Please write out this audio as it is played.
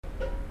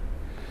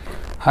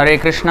Hare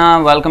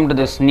Krishna, welcome to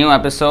this new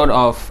episode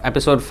of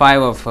episode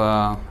 5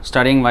 of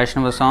studying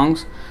Vaishnava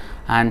songs,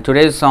 and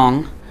today's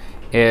song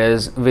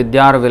is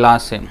Vidyar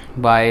Vilase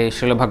by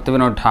Srila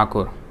Bhaktivinoda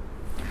Thakur.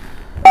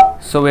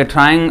 So we're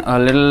trying a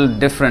little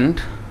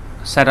different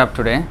setup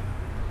today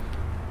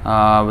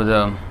with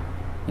a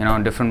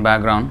different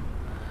background.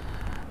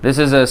 This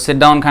is a sit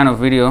down kind of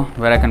video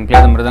where I can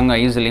play the mridanga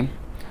easily.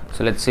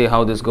 So let's see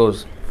how this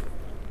goes.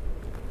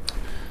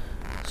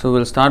 So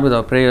we'll start with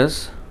our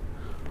prayers.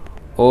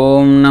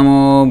 Om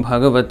Namo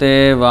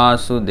Bhagavate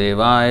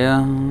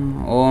Vasudevaya.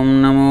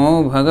 Om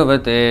Namo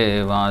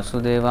Bhagavate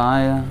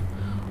Vasudevaya.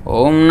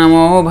 Om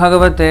Namo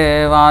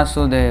Bhagavate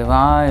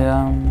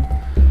Vasudevaya.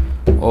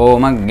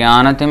 Om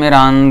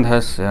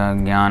Ajnanatimirandhasya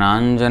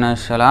Jnananjana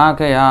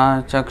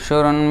Shalakaya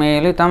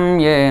Chakshurunmilitam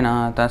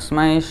Yena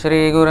Tasmai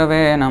Shri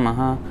Gurave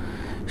Namaha.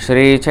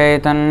 Shri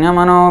Chaitanya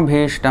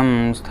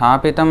Manobhishtam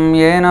Sthapitam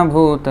Yena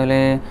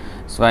Bhutale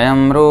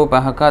Swayam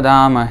Rupah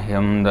Kada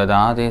Mahyam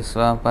Dadati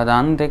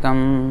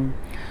Swapadantikam.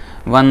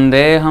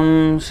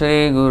 Vandeham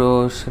Shri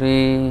Guru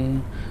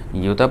Shri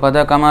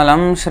Yutapada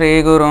Kamalam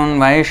Shri Gurun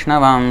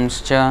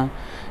Vaishnavamscha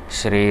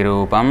Shri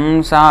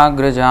Rupam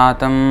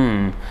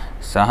Sagrajatam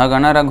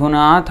Sahagana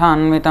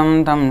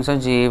Raghunathanvitam Tam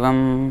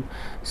Sajivam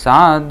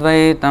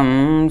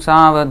Sadvaitam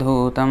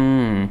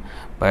Savadhutam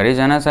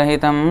Parijana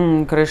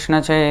Sahitam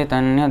Krishna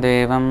Chaitanya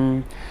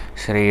Devam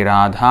Shri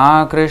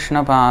Radha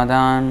Krishna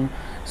Padan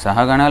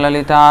Sahagana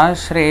Lalita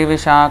Shri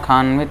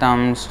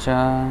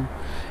Vishakhanvitamscha.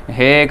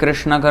 He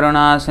Krishna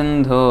Karuna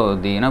Sindho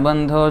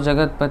Dinabandho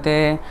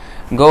Jagatpate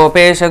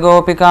Gopesha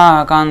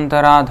Gopika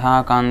Kanta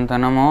Radha Kanta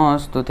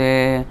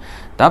Namostute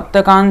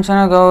Tapta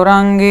Kanchana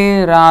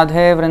Gaurangi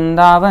Radhe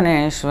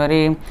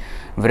Vrindavaneshwari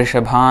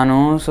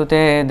Vrishabhanu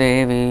Sute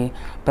Devi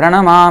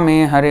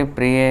Pranamami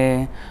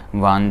Haripriye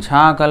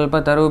Vancha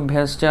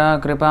Kalpatarubhyascha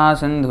Kripa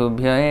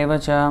Sindhubhya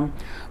Evacha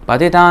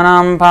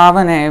Patitanam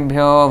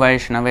Pavanebhyo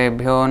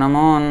Vaishnavebhyo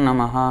Namo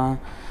Namaha.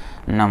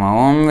 Namo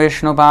Om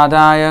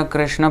Vishnupadaya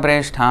Krishna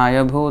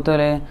Presthaya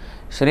Bhutale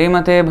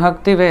Srimate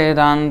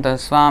Bhaktivedanta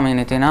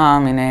Swaminiti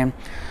Namine.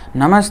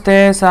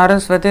 Namaste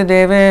Saraswati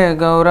Deve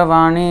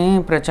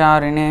Gauravani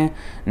Pracharine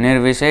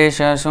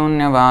Nirvishesha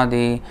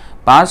Shunyavadi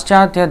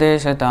Paschatya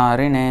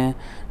Deshatarine.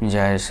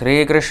 Jai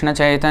Shri Krishna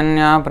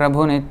Chaitanya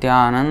Prabhu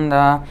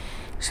Nityananda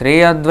Shri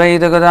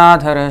Advaita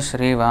Gadadhara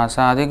Shri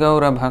Vasadi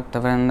Gaura Bhakta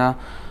Vrinda.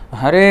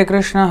 Hare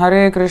Krishna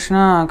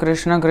Krishna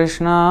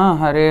Krishna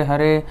Hare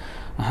Hare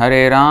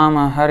Hare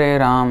Rama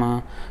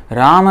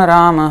Rama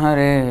Rama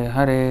Hare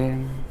Hare.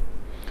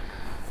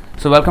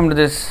 So welcome to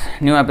this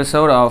new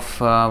episode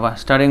of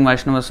Studying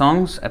Vaishnava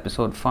Songs,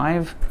 episode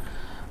 5,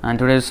 and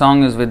today's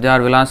song is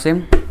Vidyar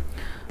Vilase.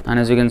 And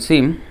as you can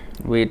see,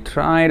 we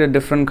tried a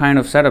different kind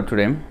of setup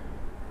today.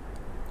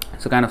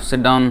 It's a kind of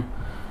sit down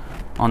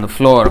on the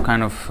floor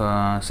kind of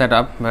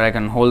setup where I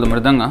can hold the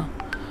mridanga.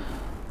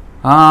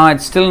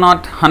 It's still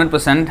not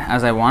 100%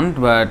 as I want,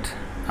 but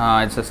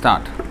it's a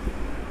start.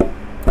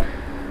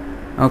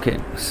 Okay,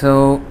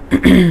 so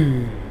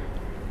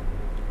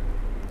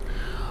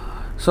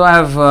so I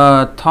have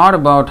thought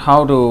about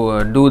how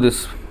to do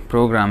this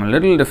program a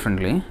little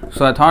differently.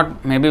 So I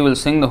thought maybe we'll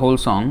sing the whole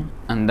song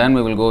and then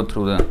we will go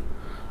through the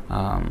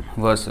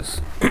verses.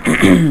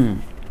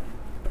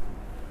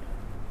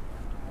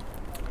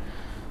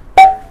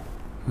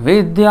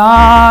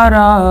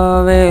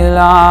 Vidyara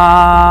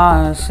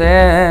Vilase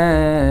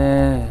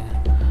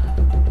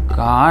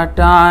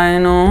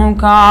Katainu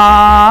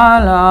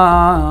Kala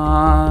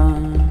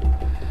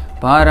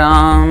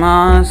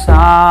Parama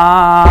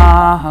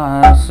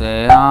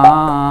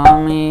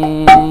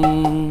Sahasyami.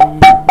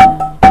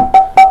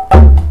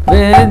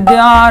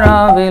 Vidyara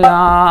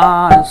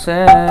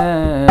Vilase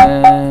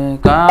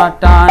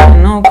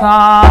Katainu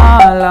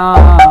Kala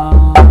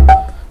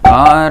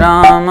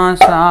Parama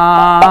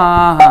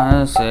Sahasyami.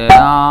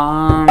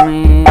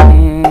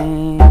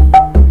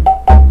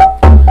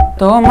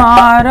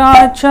 Tomara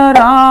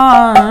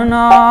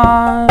charana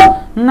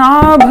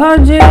na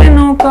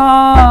bhajenu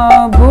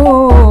kabhu.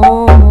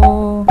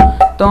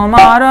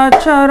 Tomara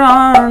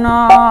charana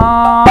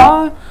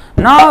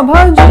na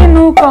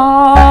bhajenu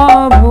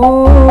kabhu.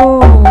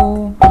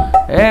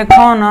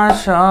 Ekhona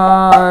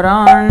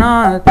sharana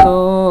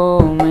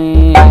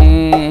tumi.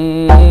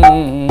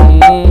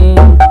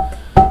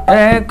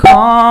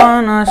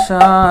 Ekhona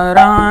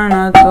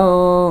sharana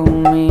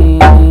tumi.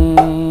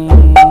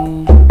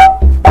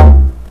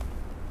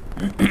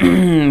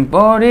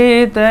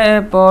 Podite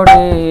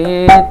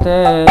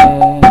podite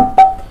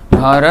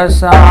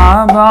bharasa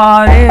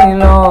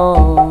barilo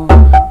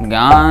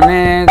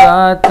Gyane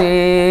gati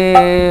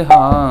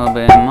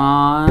habe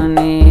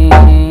mani.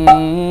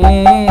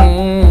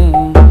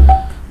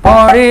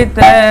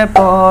 Podite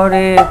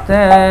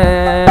podite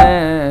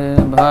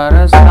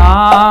bharasa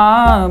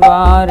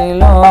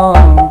barilo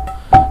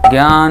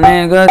Gyane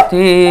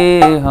gati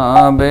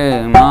habe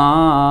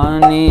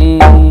mani.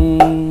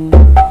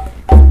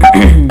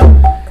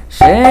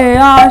 Se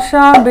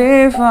asha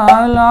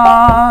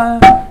befala,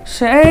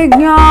 se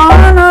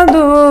jnana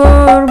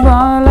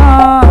durbala,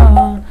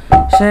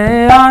 সে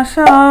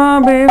আশা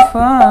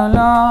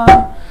বিফলা,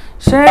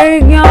 সেই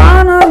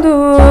জ্ঞান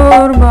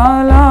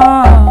দুর্বলা,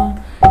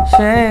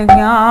 সে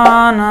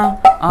জ্ঞান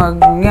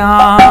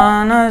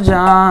অজ্ঞান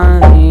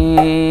জানি,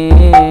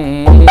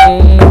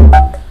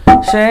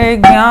 সে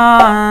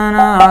জ্ঞান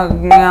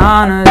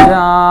অজ্ঞান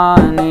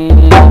জানি।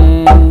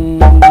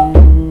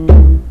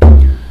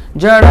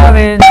 जड़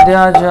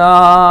विद्या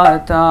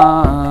जाता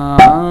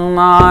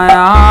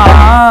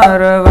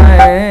मायार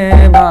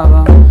वैभव,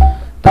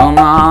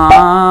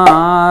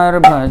 तुम्हार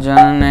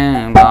भजन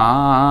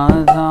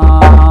बाधा।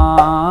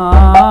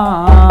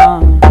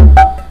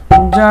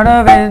 जड़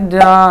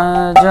विद्या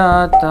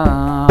जाता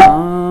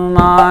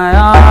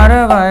मायार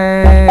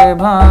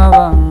वैभव,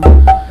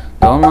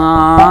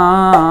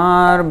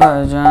 तुम्हार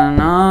भजन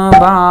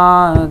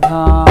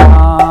बाधा।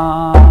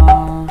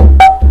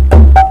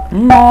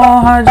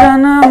 मोह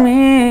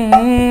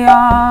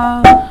जनमिया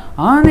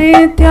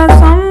अनित्य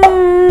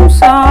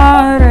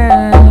संसार,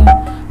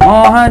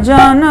 मोह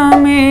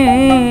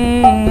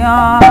जनमिया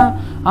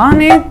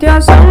अनित्य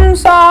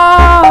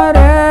संसार,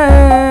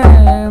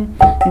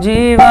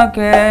 जीव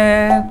के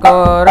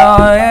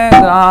कोरोए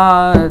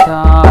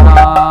गाथा,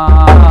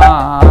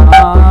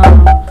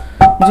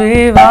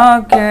 जीव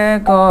के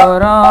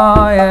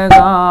कोरोए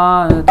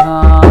गाथा।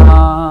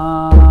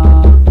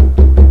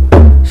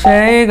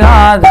 সেই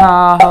গাধা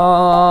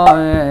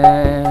হয়ে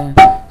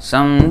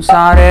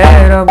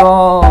সংসারের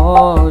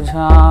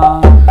বোঝা,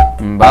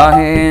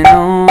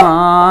 বহেনু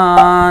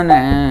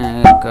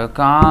অনেক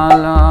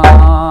কাল।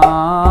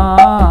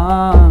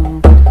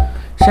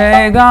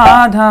 সেই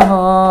গাধা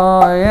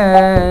হয়ে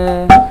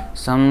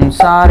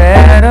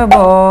সংসারের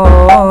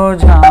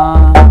বোঝা,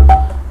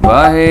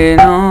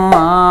 বহেনু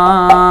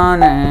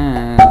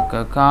অনেক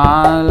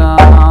কাল।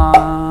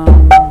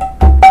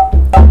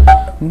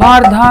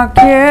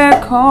 বার্ধক্যে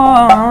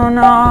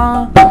ক্ষণা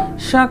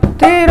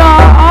শক্তির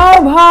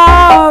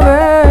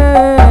অভাবে,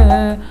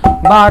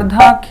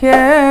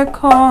 বার্ধক্যে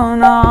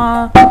ক্ষণা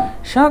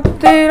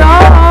শক্তির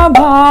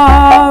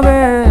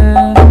অভাবে,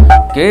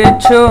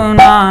 কিছু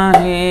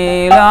নাহি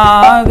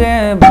লাগে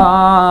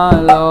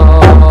ভালো,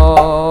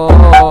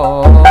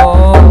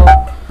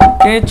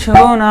 কিছু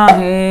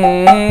নাহি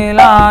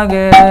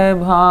লাগে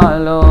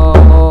ভালো।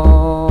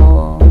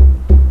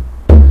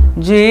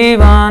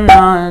 জীবন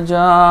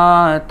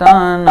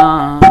যাতনা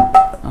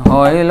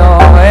হইল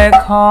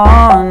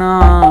এখন,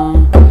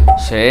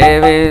 সে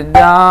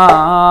বিদ্যা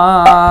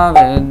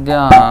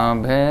বিদ্যা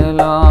ভেল।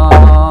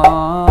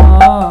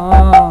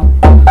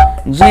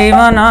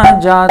 জীবন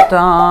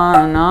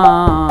যাতনা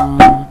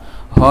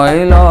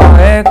হইল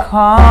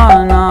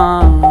এখন,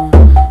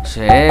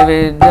 সে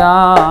বিদ্যা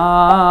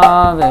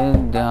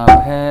বিদ্যা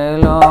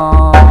ভেল।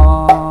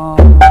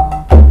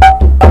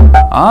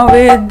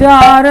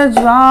 अविद्यार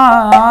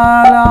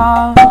ज्वाला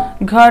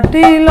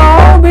घटिल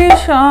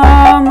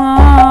विषम,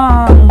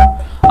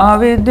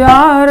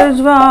 अविद्यार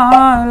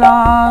ज्वाला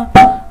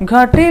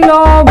घटिल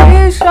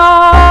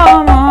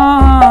विषम,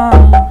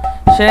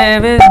 से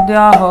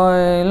विद्या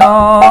हইল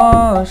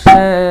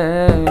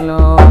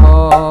शेलो,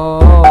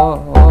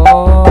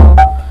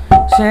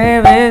 से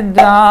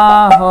विद्या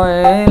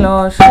हইল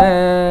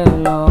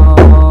शेलो।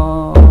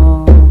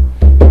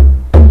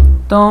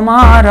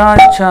 तुम्हारा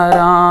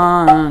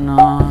चरण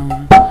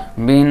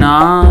बिना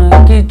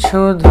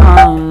किछु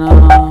धन,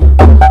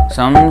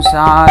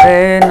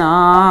 संसारे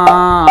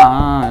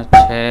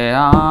नाछे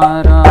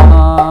आर।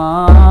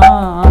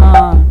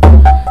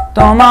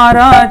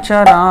 तुम्हारा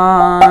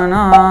चरण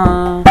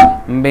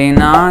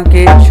बिना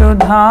किछु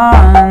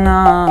धन,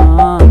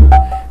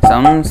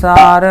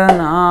 संसार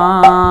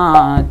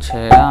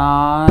नाछे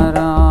आर।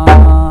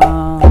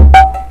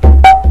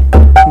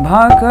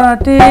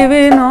 भक्ति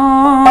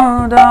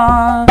विनोदा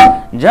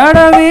जड़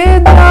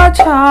विद्या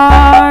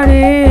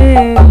छाड़ी,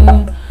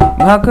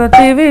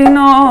 भक्ति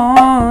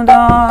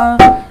विनोदा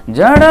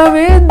जड़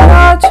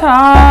विद्या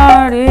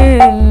छाड़ी,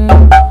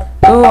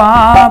 तू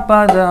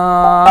आपद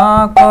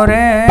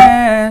करे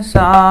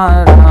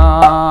सारा,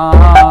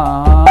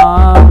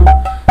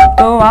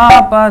 तू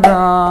आपद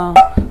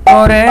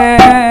करे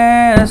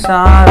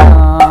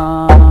सारा।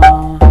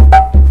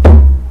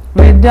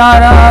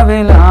 विद्यार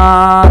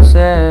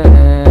विलासे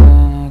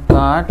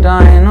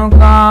काटाइनु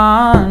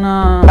काना,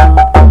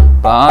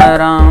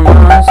 परम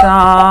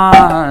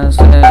साहस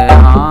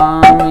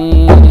आमी।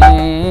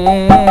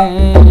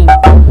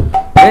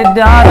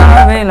 विद्यार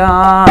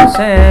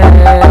विलासे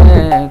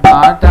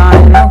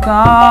काटाइनु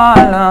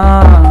काला,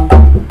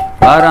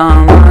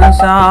 परम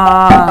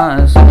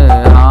साहस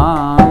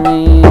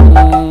आमी।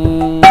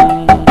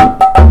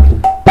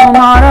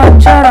 तुम्हारा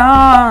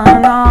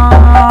चराना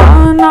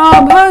ना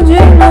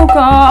भजनु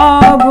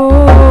काबू,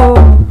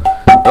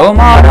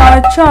 तुम्हारा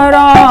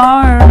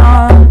चरण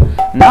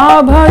ना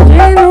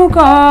भजनु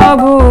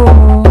काबू,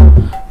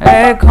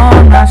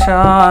 एखन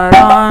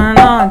शरण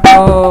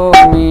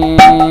तुमी,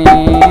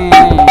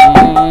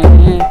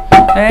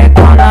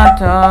 एखन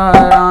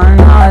शरण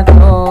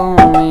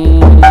तुमी।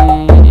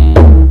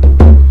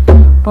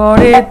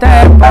 पढ़िते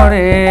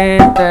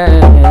पढ़िते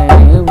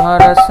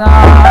भरसा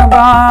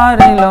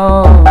बारिलो,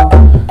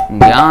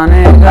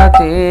 জ্ঞানে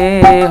গতি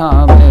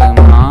হবে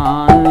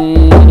মানি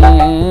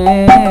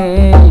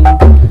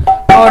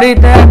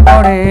পড়িতে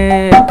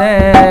পড়িতে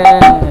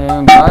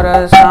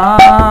ভরসা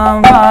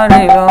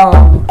বাড়িল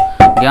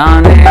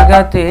জ্ঞানে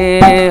গতি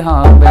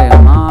হবে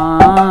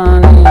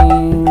মানি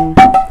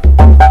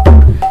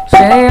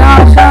সে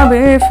আশা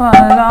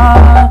বিফলা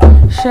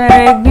সে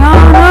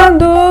জ্ঞান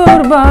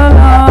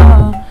দুর্বলা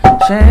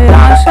সে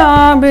আশা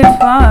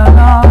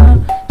বিফলা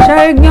সে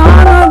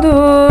জ্ঞান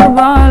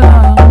দুর্বলা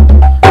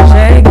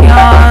সে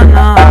জ্ঞান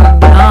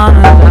জ্ঞান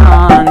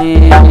জানি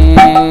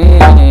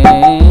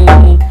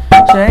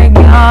সে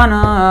জ্ঞান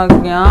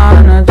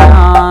জ্ঞান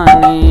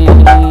জানি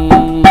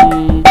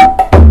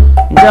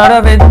जड़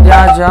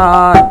विद्या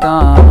जाता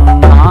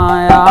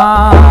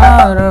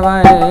मायार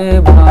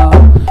वैभव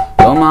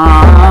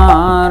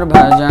तुम्हार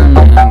भजन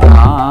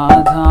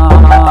गाथा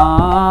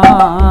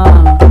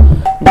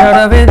जड़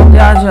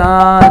विद्या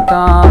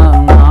जाता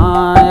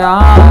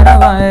मायार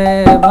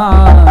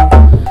वैभव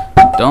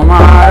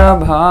तुम्हार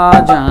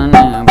भजन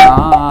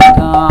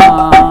गाथा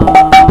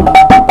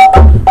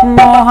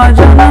मोह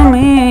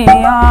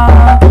जन्मिया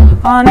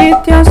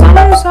अनित्य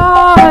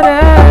संसारे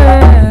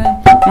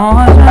मोह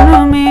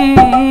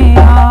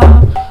जन्मिया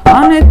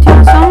अनित्य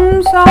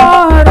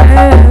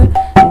संसारे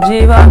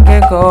जीव के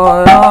को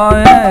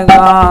रोए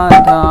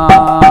गाथा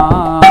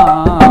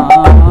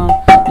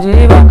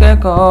जीव के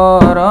को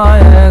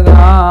रोए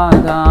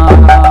गाथा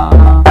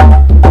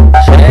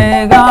से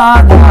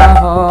गाथा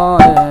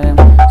होए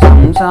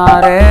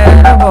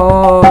संसारेर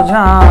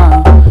बोझा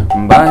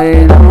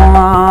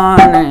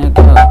बहिर्माने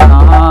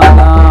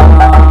कथाला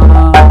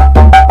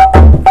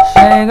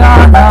से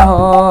गाथा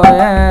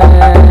होए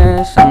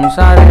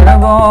संसारेर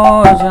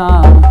बोझा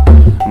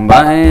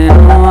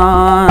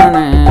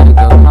बहिर्माने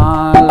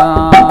कथाला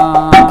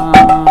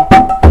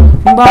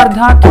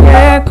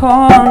वार्धक्ये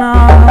खोना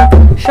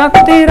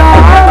शक्तिरा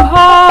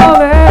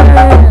भावे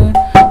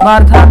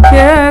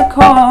वार्धक्ये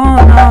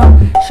खोना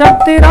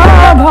शक्तिरा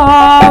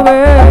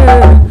भावे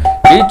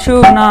किछु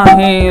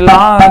नहीं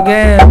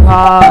लागे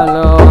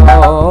भालो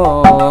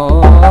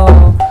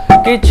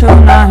किछु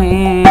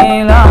नहीं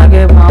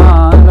लागे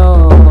भालो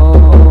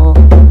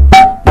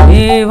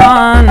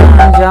जीवन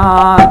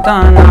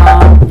जातना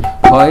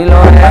হইল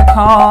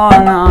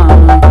এখনা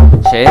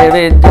সে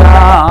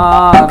বিদ্যা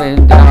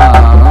বিদ্যা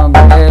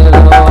বেল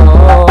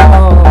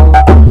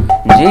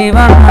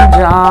জীবন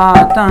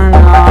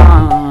যাতনা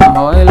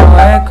হইল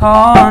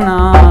এখনা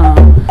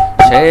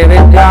সে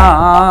বিদ্যা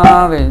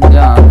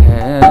বিদ্যা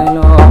বেল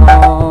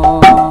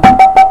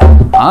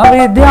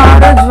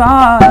अविद्यार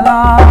ज्वाला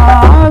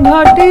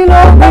घटिल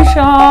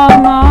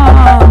विषमा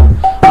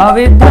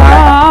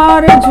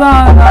अविद्यार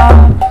ज्वाला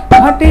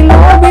घटिल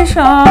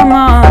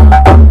विषमा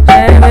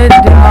से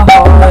विद्या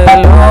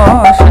होइलो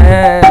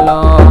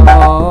शेलो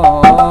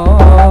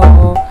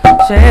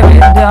से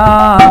विद्या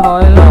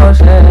होइलो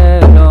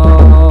शेलो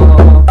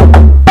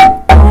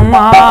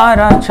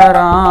तुम्हारा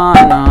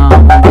चराना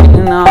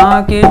बिना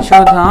किछु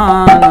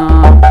धाना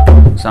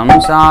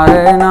संसार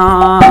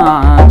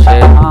नाचे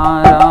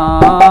हारा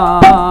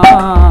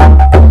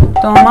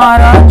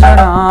तुम्हारा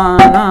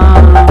चराना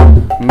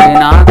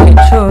बिना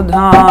किछु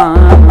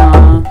धाना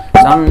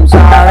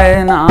संसार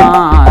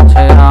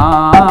नाचे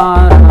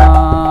हारा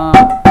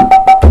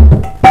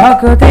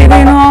भक्ति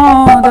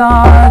विनोदा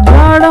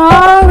जड़ा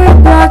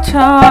विद्या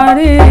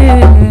छाड़ी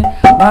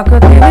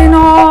भक्ति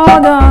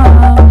विनोदा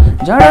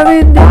जड़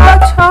विद्या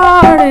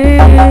छाड़ी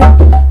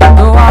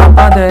दुआ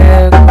पदे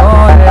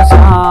कोरे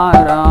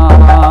सारा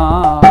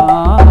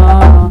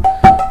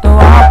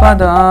दुआ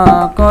पद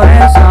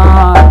कोरे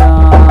सारा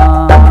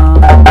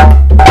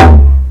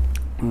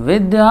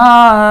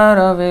विद्यार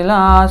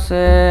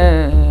विलासे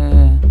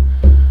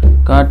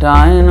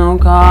कटाइनु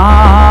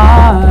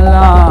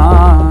काला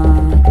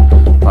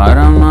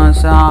परम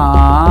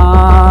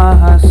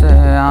साहस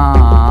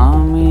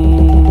आमी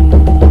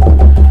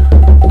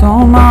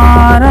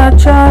तुम्हारा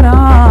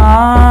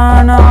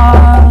चराना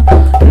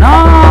ना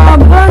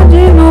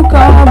भजिनु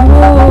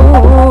कभू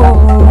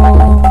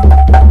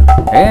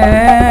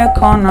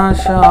एखन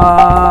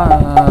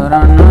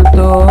शरण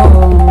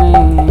तुमी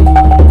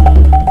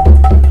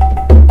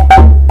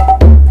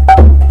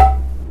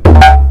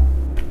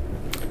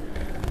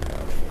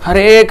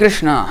हरे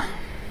Krishna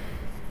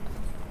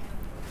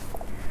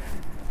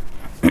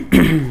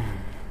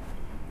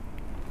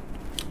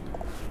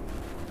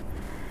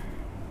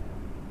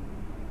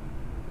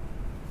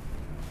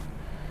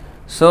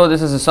So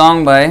this is a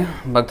song by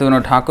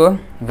Bhaktivinoda Thakur,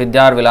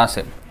 Vidyar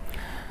Vilase.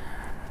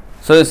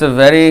 So it's a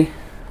very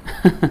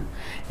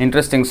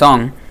interesting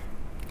song,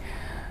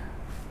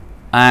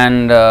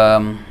 and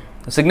the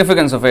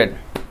significance of it.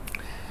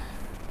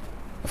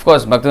 Of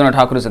course, Bhaktivinoda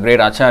Thakur is a great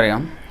acharya.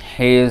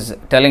 He is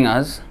telling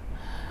us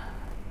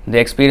the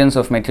experience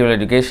of material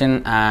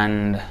education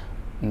and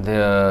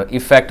the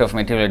effect of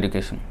material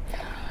education.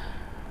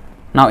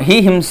 Now,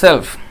 he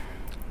himself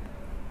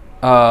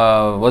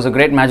was a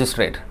great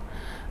magistrate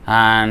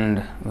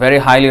and very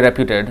highly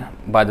reputed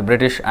by the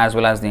British as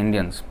well as the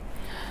Indians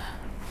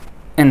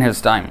in his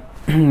time.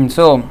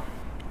 So,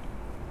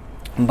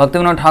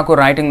 Bhaktivinoda Thakur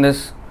writing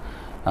this,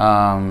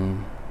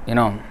 from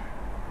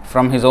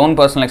his own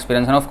personal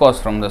experience and of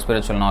course from the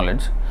spiritual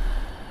knowledge.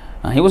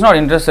 He was not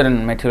interested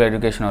in material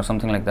education or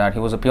something like that. He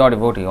was a pure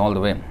devotee all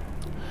the way.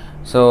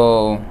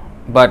 So,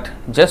 but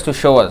just to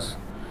show us,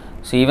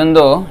 see, even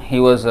though he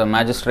was a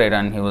magistrate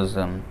and he was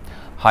a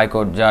high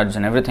court judge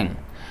and everything,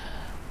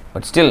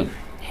 but still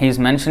he is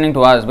mentioning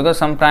to us, because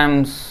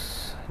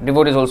sometimes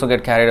devotees also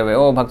get carried away.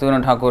 Oh,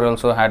 Bhaktivinoda Thakur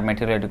also had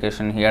material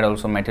education, he had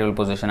also material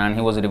position and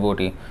he was a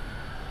devotee.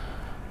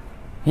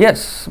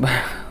 Yes,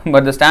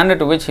 but the standard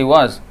to which he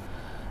was,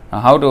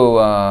 how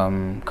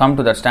to come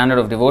to that standard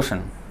of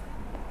devotion.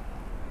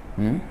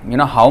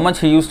 How much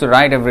he used to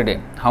write every day,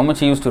 how much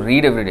he used to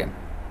read every day,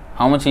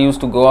 how much he used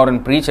to go out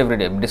and preach every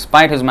day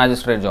despite his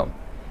magistrate job.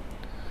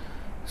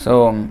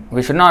 So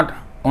we should not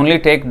only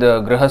take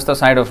the Grihastha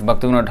side of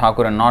Bhaktivinoda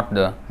Thakur and not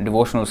the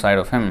devotional side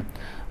of him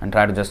and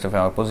try to justify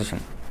our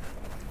position.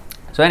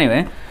 So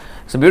anyway,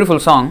 it's a beautiful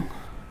song.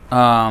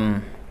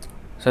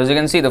 So as you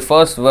can see, the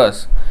first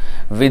verse,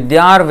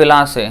 Vidyar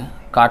Vilase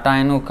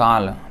Katainu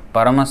Kal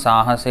Parama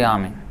Sahase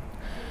Ame.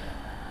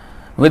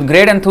 With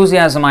great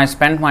enthusiasm I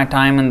spent my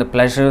time in the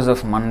pleasures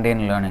of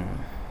mundane learning.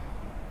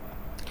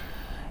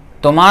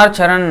 Tomar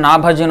charan na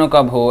bhajanu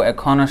kabho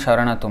ekhona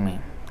sharana tumi.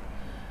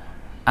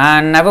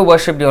 And never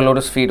worshipped your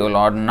lotus feet, O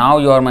Lord. Now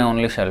you are my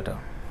only shelter.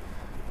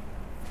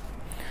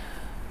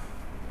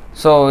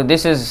 So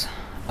this is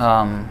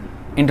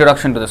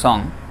introduction to the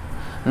song.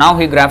 Now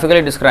he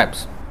graphically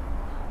describes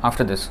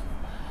after this.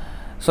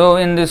 So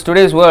in this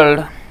today's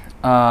world,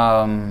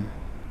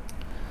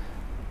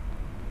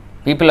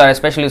 people are,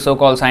 especially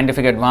so-called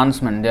scientific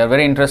advancement, they are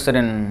very interested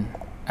in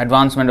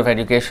advancement of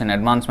education,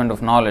 advancement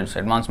of knowledge,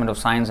 advancement of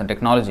science and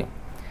technology.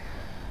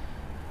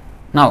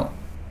 Now,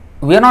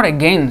 we are not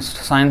against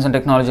science and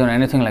technology or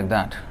anything like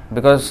that,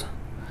 because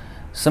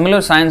similar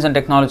science and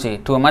technology,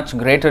 to a much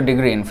greater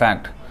degree in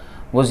fact,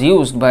 was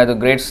used by the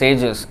great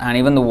sages and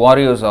even the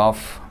warriors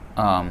of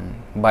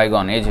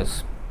bygone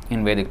ages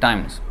in Vedic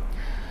times.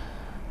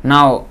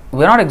 Now,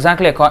 we are not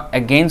exactly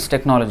against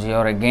technology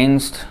or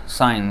against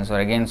science or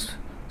against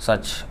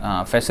such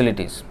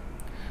facilities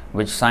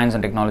which science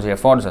and technology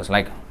affords us.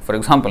 Like, for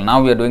example,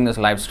 now we are doing this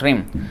live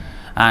stream,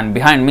 and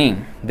behind me,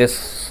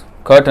 this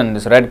curtain,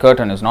 this red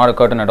curtain, is not a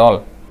curtain at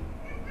all.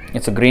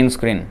 It's a green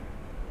screen.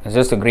 It's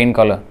just a green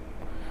color.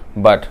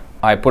 But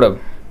I put a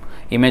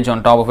image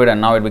on top of it, and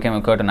now it became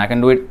a curtain. I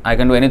can do it. I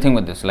can do anything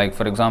with this. Like,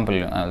 for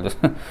example, I'll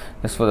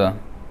just for the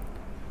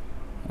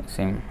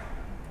same.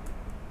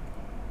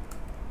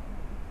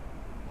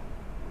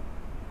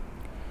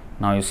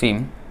 Now you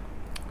see,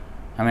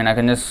 I mean, I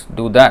can just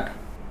do that.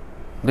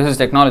 This is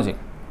technology.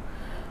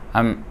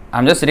 I'm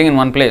just sitting in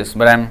one place,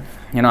 but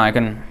I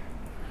can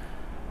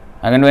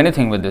do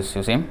anything with this,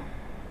 you see.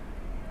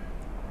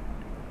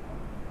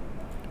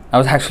 I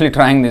was actually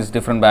trying these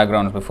different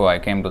backgrounds before I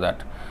came to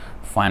that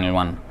final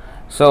one.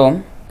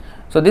 So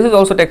this is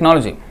also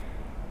technology.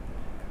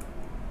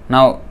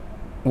 Now,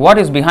 what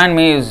is behind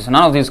me is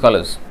none of these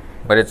colors,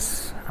 but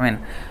it's, and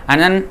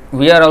then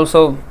we are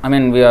also,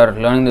 we are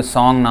learning this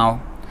song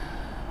now.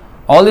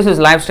 All this is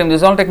live stream, this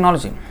is all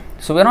technology.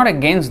 So we are not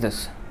against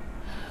this.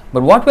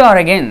 But what we are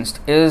against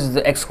is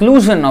the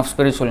exclusion of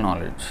spiritual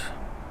knowledge.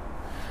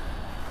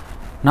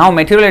 Now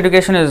material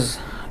education is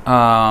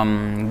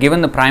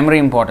given the primary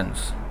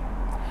importance.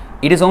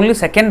 It is only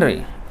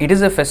secondary. It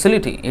is a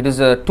facility. It is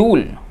a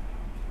tool.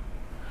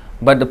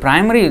 But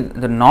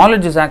the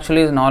knowledge is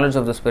actually the knowledge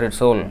of the spirit,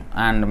 soul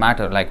and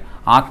matter, like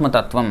Atma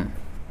Tattvam,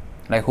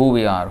 like who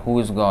we are, who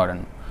is God,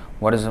 and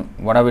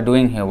what are we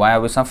doing here, why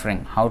are we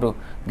suffering, how to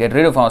get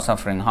rid of our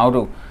suffering, how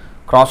to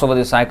cross over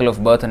the cycle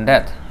of birth and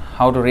death,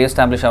 how to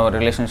re-establish our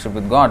relationship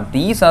with God.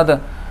 These are the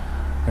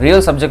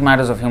real subject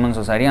matters of human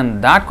society,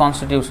 and that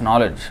constitutes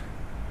knowledge.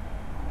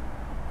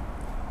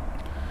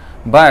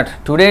 But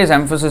today's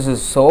emphasis is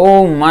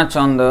so much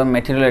on the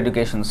material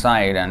education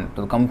side and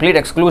to the complete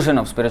exclusion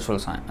of spiritual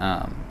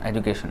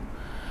education.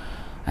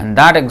 And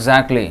that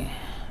exactly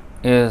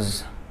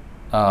is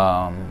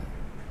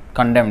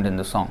condemned in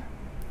the song.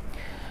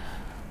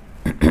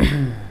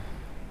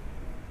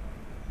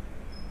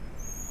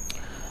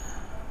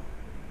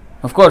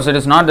 Of course, it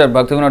is not that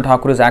Bhaktivinoda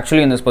Thakur is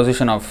actually in this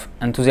position of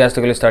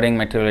enthusiastically studying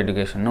material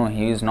education. No,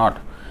 he is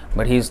not.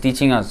 But he is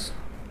teaching us,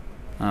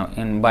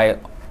 by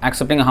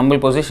accepting a humble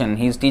position,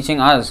 he is teaching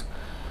us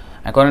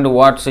according to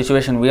what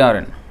situation we are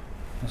in.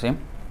 You see?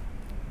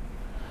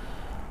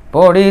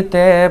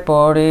 Podite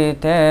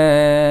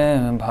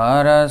podite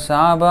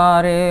bharasa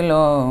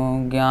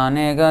barilo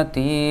gyane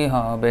gati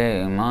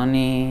hobe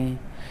mani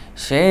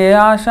she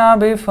asha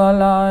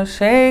bifala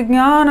she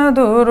jnana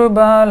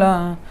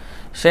durbala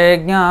she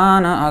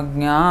jnana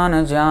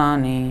ajnana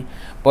jani.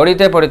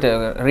 Podite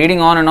podite,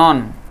 reading on and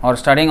on or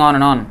studying on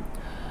and on.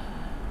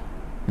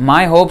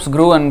 My hopes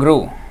grew and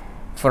grew,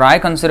 for I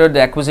considered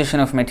the acquisition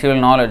of material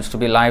knowledge to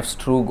be life's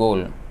true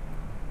goal.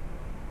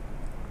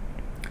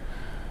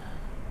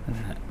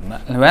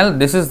 Well,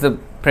 this is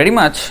pretty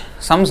much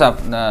sums up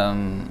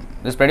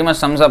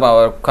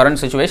our current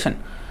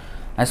situation,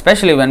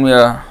 especially when we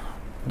are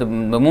the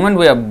moment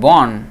we are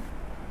born.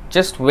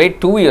 just wait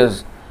 2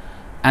 years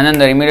and then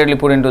they're immediately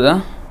put into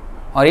the,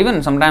 or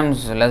even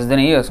sometimes less than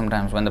a year,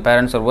 sometimes when the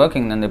parents are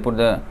working, then they put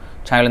the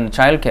child in the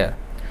child care,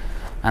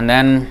 and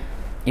then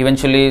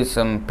eventually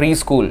some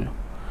preschool,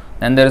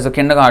 then there is a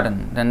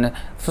kindergarten, then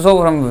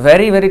so from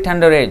very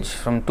tender age,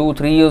 from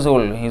 2-3 years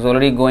old, he's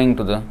already going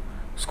to the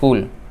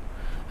school,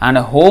 and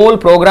a whole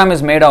program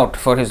is made out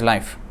for his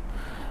life.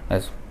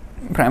 There's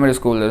primary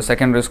school, there is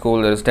secondary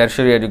school, there is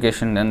tertiary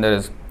education, then there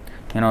is,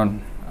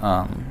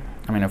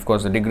 of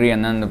course the degree,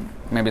 and then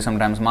maybe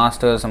sometimes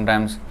masters,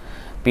 sometimes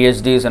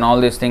PhDs and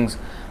all these things.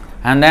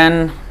 And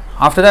then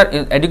after that,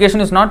 education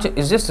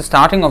is just the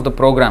starting of the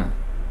program.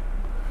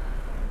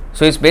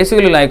 So it's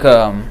basically like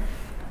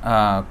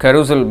a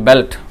carousel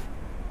belt.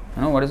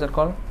 What is that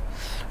called?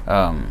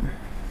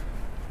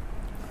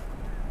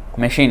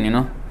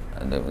 Machine,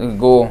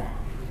 go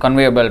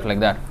conveyor belt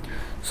like that.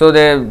 So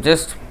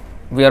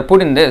we are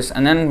put in this,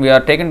 and then we are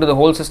taken to the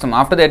whole system.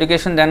 After the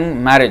education,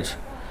 then marriage,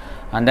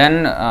 and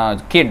then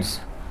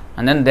kids,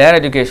 and then their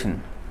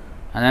education,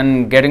 and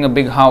then getting a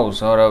big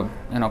house or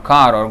a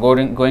car, or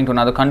going to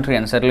another country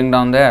and settling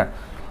down there,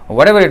 or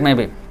whatever it may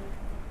be.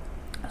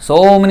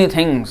 So many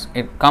things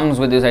it comes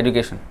with this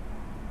education,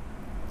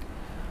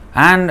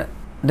 and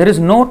there is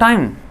no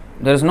time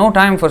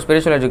for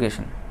spiritual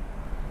education.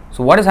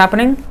 So what is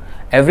happening?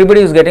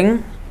 Everybody is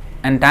getting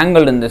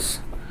entangled in this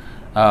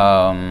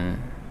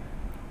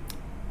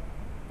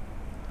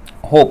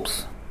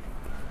hopes,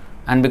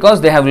 and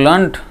because they have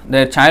learnt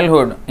their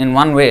childhood in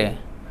one way,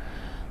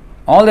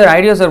 all their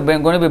ideas are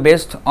going to be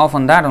based off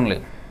on that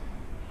only.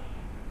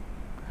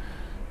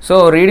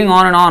 So reading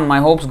on and on, my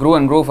hopes grew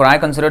and grew, for I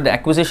considered the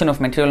acquisition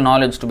of material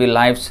knowledge to be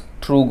life's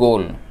true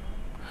goal.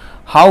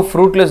 How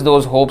fruitless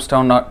those hopes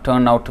turned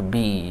out to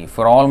be,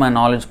 for all my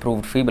knowledge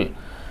proved feeble.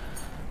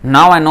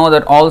 Now I know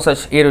that all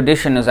such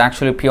erudition is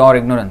actually pure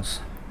ignorance.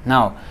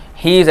 Now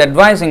he is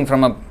advising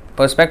from a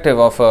perspective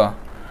of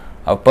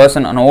a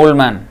person, an old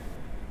man.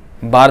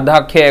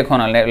 Bardhakya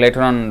ekhona,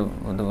 later on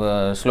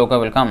the sloka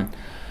will come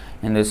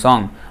in this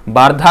song.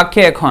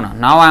 Bardhakya ekhona,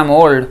 now I am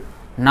old,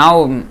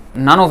 now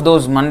none of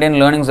those mundane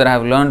learnings that I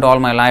have learned all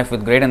my life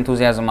with great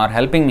enthusiasm are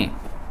helping me.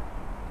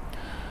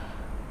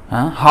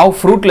 How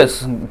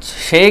fruitless.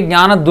 She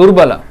jnana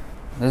durbala.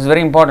 This is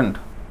very important.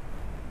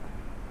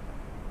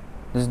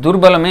 This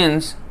durbala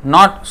means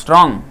not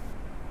strong.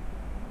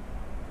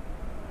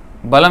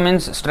 Bala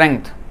means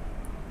strength.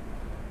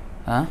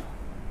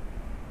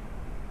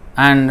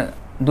 And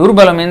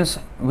durbala means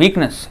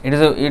weakness. It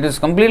is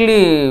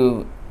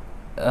completely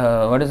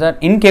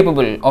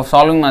incapable of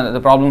solving the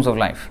problems of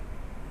life.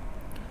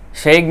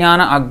 She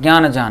jnana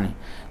ajnana jani.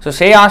 So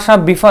she asha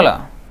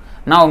bifala.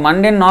 Now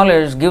mundane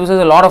knowledge gives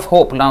us a lot of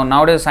hope.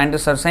 Nowadays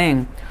scientists are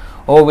saying,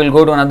 oh, we'll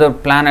go to another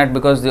planet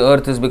because the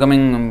earth is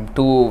becoming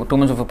too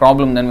much of a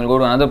problem, then we'll go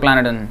to another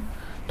planet and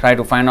try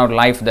to find out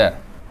life there.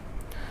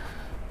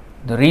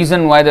 The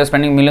reason why they're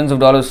spending millions of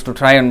dollars to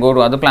try and go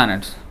to other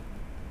planets,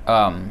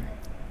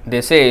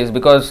 they say, is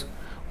because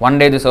one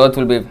day this earth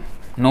will be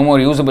no more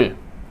usable.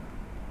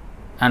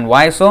 And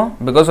why so?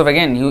 Because of,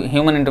 again,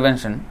 human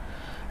intervention.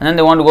 And then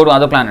they want to go to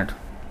other planet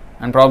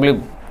and probably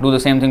do the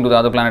same thing to the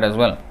other planet as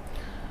well.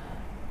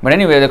 But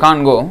anyway, they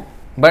can't go.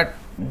 But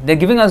they're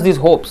giving us these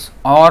hopes,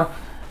 or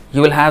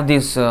you will have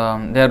these, they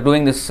are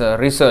doing this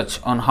research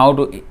on how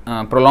to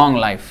prolong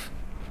life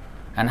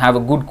and have a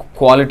good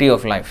quality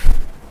of life.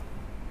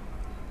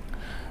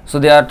 So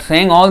they are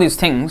saying all these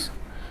things,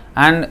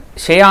 and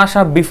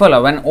Sheyasha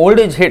Bifala, when old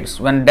age hits,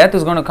 when death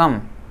is going to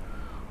come,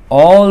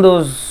 all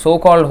those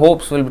so-called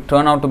hopes will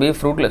turn out to be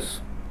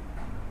fruitless.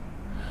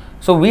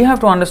 So we have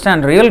to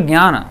understand real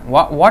jnana.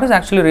 What is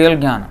actually real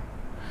jnana?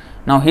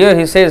 Now here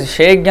he says,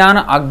 She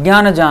jnana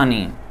ajnana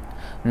jani.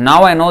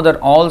 Now I know that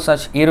all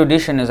such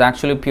erudition is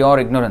actually pure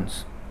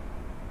ignorance.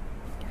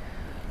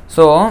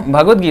 So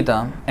Bhagavad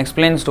Gita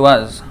explains to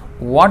us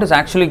what is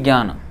actually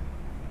jnana.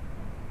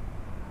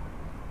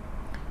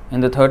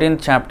 In the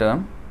 13th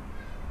chapter,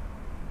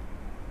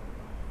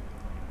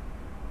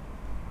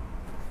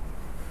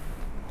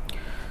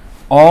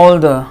 all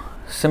the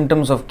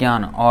symptoms of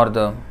jnana, or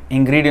the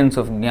ingredients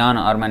of jnana,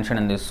 are mentioned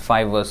in these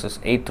 5 verses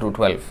 8 through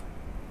 12.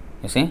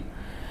 You see?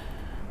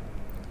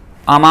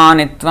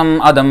 Amanitvam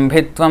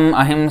adambhitvam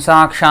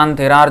ahimsa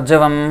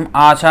kshantirarjavam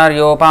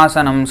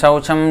acharyopasanam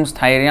saucham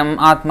sthairyam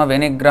atma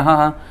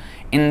vinigraha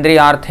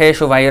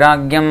indriyartheshu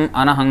vairagyam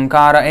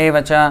anahankara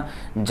evacha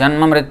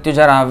janma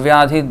mrityujara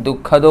vyadhi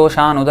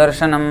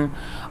dukkadoshanudarshanam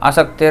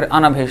asaktir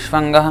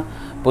anabhishvangah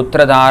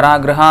putradara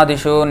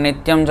grihadishu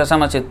nityam cha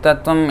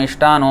samachittatvam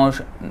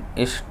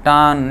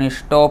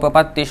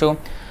ishtanishtopapatishu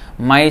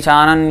mai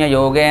chananya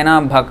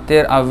yogena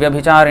bhaktir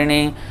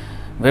avyabhicharini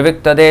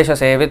viviktadesha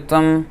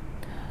sevitvam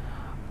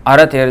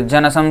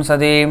अरतिर्जन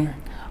संसदि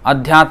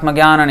अध्यात्म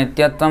ज्ञान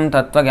नित्यत्वं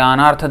तत्व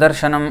ज्ञानार्थ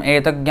दर्शनम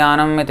एतत्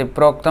ज्ञानम इति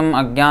प्रोक्तम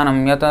अज्ञानम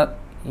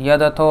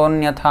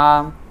यदथोन्यथा.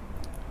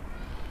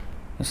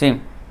 You see,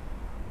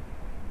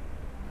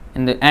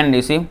 in the end,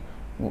 you see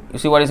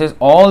what he says,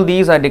 all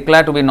these are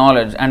declared to be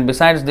knowledge, and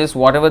besides this,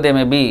 whatever they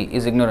may be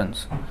is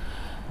ignorance.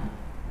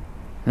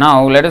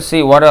 Now let us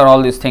see what are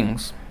all these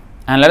things,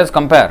 And let us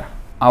compare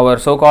our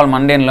so-called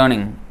mundane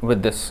learning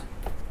with this.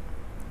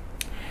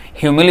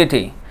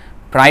 Humility,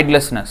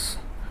 pridelessness,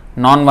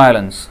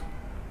 non-violence,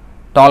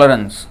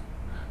 tolerance,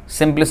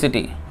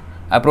 simplicity,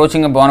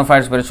 approaching a bona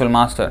fide spiritual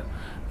master,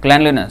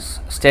 cleanliness,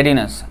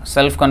 steadiness,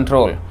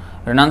 self-control,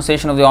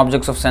 renunciation of the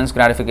objects of sense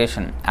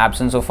gratification,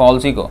 absence of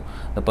false ego,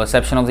 the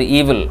perception of the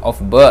evil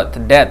of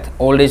birth, death,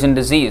 old age and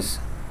disease,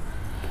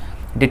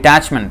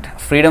 detachment,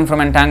 freedom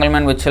from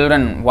entanglement with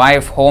children,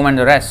 wife, home and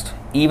the rest,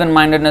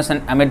 even-mindedness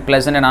and amid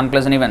pleasant and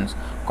unpleasant events,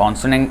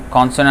 constant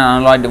and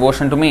unalloyed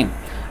devotion to me,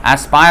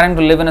 aspiring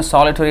to live in a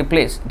solitary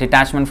place,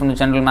 detachment from the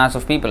general mass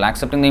of people,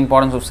 accepting the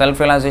importance of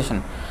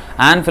self-realization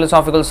and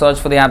philosophical search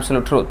for the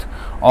absolute truth.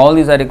 All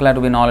these I declare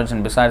to be knowledge,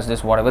 and besides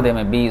this, whatever they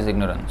may be is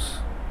ignorance.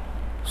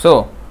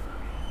 So,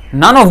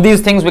 none of these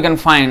things we can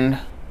find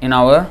in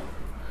our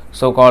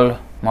so-called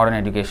modern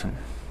education.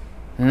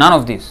 None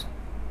of these.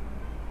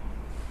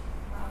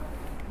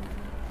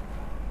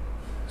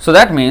 So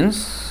that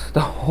means the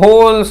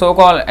whole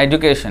so-called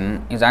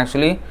education is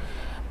actually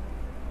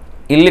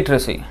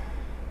illiteracy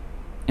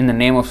in the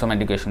name of some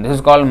education. This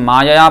is called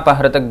Mayaya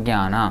Pahrata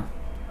Jnana.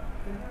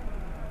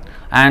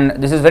 And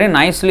this is very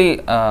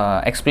nicely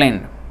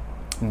explained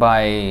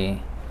by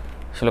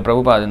Srila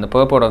Prabhupada in the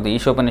purport of the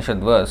Ishopanishad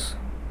verse.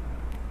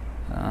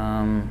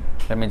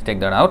 Let me take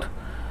that out.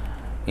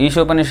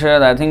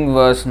 Ishopanishad, I think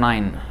verse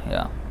 9.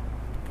 Yeah.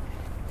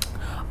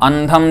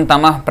 Andham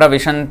tamah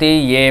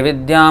pravishanti ye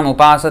vidyam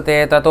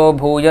upasate tato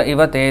bhuya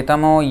ivate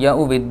tamo ya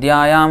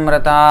uvidyayam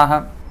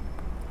rataha.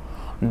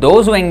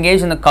 Those who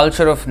engage in the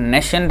culture of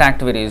nescient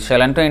activities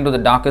shall enter into the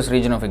darkest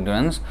region of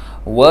ignorance.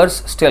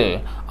 Worse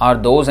still are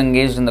those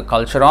engaged in the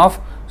culture of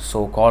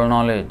so-called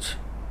knowledge.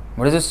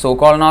 What is this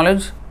so-called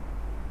knowledge?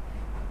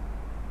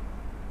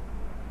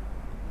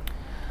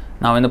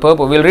 Now in the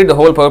purport, we'll read the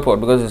whole purport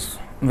because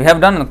we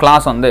have done a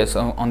class on this,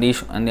 on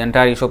the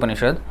entire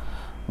Ishopanishad,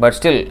 but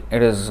still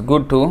it is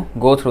good to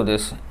go through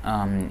this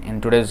in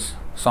today's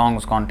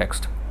song's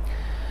context.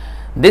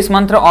 This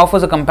mantra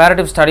offers a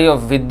comparative study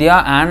of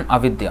Vidya and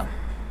Avidya.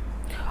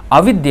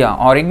 Avidya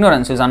or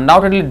ignorance is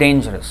undoubtedly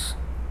dangerous,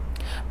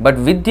 but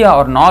Vidya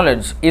or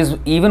knowledge is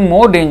even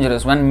more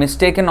dangerous when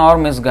mistaken or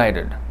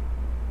misguided.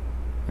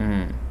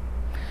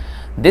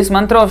 This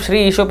mantra of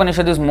Sri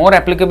Ishopanishad is more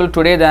applicable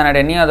today than at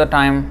any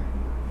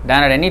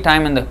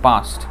time in the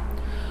past.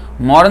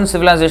 Modern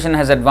civilization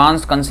has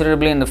advanced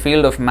considerably in the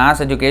field of mass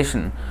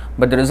education,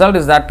 but the result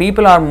is that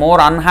people are more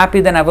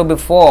unhappy than ever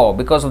before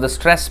because of the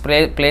stress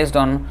placed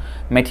on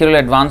material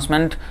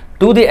advancement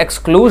to the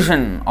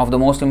exclusion of the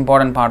most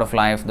important part of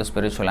life, the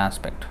spiritual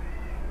aspect.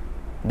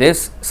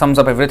 This sums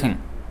up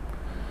everything.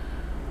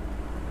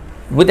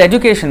 With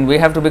education, we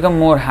have to become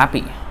more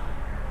happy.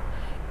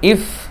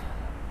 If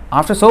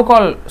after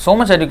so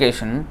much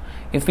education,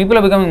 if people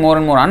are becoming more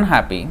and more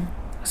unhappy,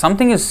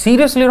 something is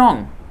seriously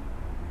wrong.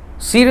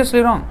 Seriously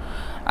wrong.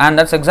 And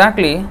that's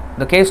exactly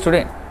the case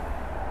today.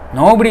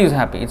 Nobody is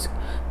happy.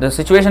 The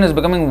situation is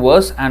becoming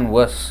worse and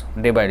worse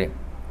day by day.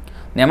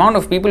 The amount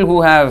of people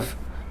who have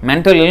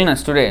mental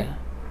illness today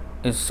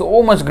is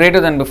so much greater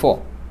than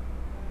before.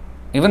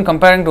 Even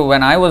comparing to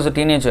when I was a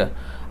teenager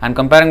and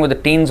comparing with the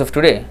teens of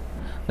today,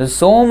 there's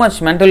so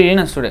much mental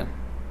illness today.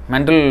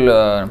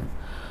 Mental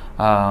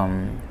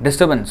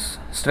disturbance,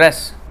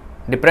 stress,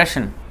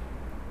 depression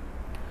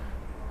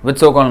with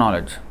so-called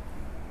knowledge.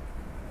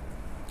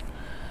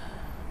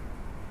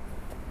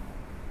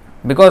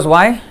 Because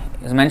why?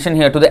 Is mentioned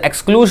here, to the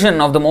exclusion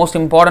of the most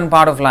important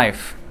part of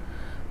life,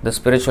 the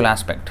spiritual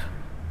aspect.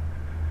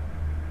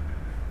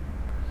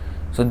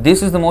 So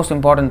this is the most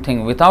important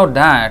thing. Without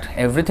that,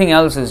 everything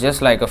else is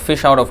just like a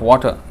fish out of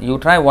water. You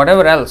try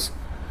whatever else.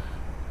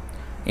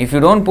 If you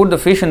don't put the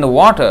fish in the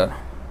water,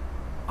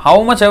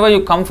 how much ever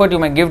comfort you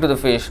may give to the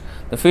fish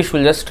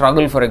will just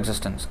struggle for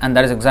existence. And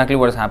that is exactly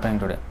what is happening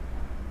today.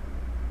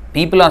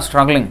 People are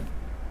struggling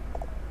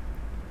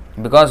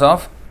because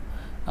of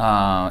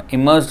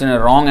immersed in a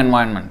wrong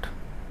environment,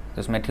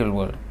 this material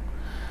world.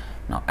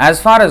 Now,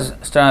 as far as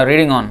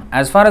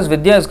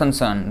Vidya is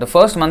concerned, the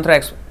first mantra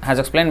has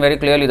explained very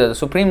clearly that the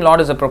Supreme Lord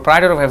is the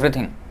proprietor of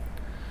everything.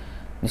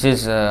 This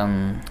is,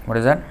 what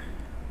is that?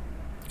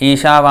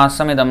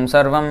 Ishavassamidam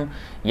sarvam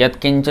yat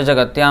kincha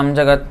jagatyam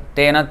jagat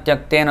tena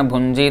tyaktena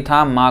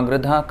bhunjitha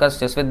magridha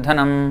kasya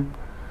svidhanam.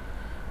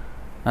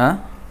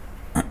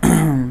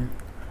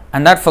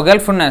 And that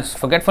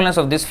forgetfulness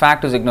of this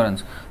fact is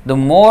ignorance. The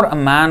more a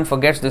man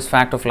forgets this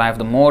fact of life,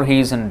 the more he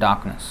is in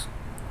darkness.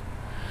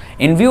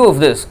 In view of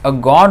this, a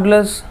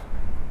godless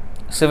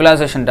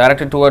civilization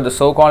directed toward the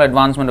so-called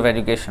advancement of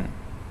education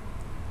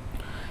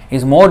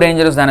is more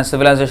dangerous than a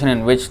civilization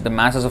in which the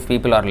masses of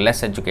people are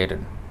less educated.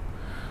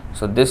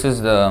 So this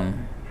is the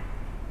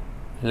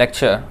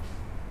lecture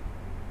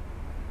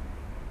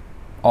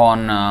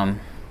on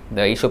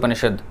the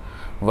Ishopanishad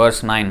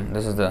verse 9.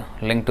 This is the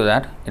link to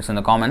that. It's in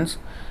the comments.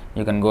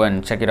 You can go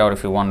and check it out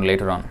if you want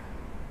later on.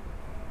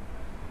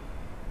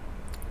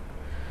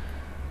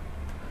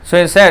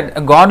 So he said,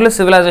 a godless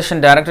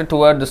civilization directed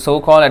toward the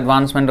so-called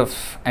advancement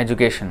of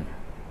education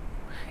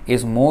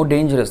is more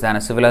dangerous than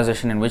a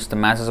civilization in which the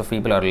masses of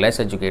people are less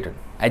educated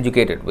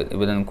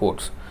within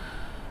quotes.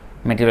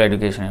 Material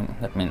education,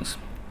 that means.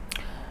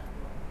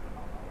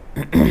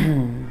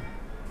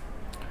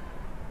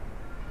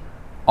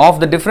 Of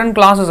the different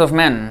classes of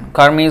men,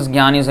 karmis,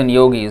 jnanis and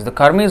yogis, the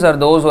karmis are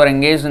those who are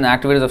engaged in the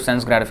activities of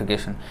sense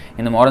gratification.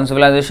 In the modern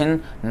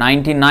civilization,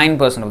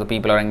 99% of the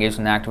people are engaged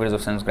in the activities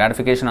of sense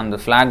gratification under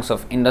the flags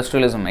of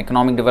industrialism,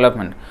 economic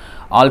development,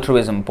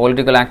 altruism,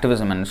 political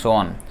activism and so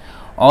on.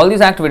 All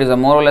these activities are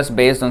more or less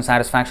based on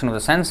satisfaction of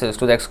the senses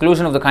to the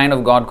exclusion of the kind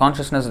of God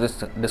consciousness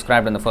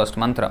described in the first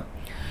mantra.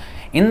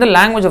 In the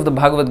language of the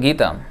Bhagavad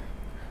Gita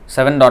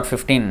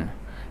 7.15,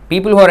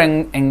 people who are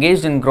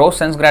engaged in gross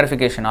sense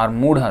gratification are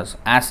mudhas,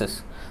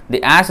 asses.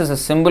 The ass is a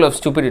symbol of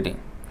stupidity.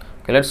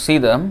 Okay, let's see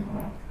the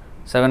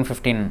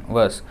 7.15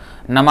 verse.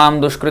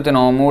 Namam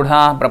dushkritino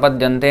mudha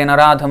prapadyante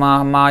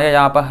naradhama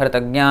mayayapa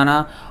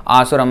hritagyana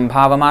asuram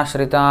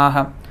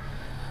bhavamashritah.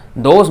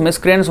 Those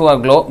miscreants who are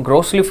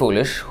grossly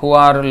foolish, who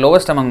are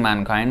lowest among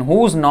mankind,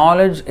 whose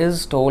knowledge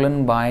is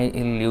stolen by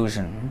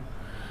illusion,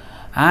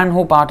 and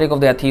who partake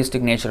of the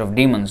atheistic nature of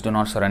demons, do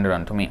not surrender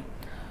unto me.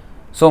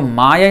 So,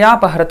 Mayaya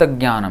Pahrata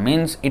Jnana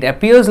means it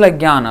appears like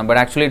Jnana, but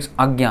actually it's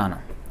Ajnana.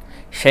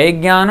 Shay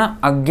Jnana,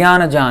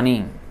 Ajnana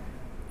Jani.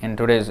 In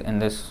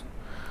this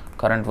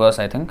current verse,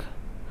 I think.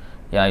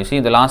 Yeah, you see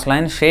the last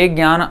line, Shay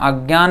Jnana,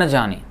 Ajnana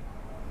Jani.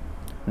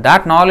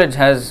 That knowledge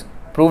has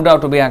proved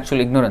out to be actual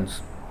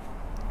ignorance.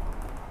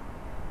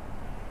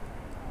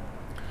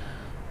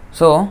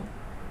 So,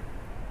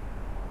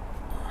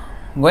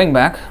 going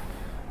back,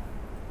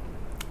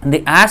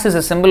 the ass is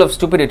a symbol of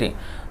stupidity.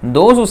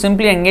 Those who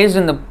simply engaged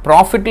in the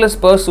profitless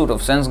pursuit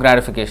of sense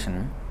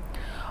gratification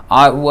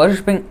are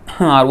worshipping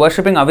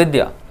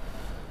avidya.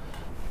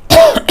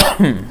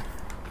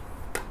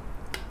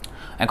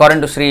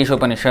 According to Sri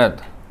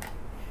Ishopanishad,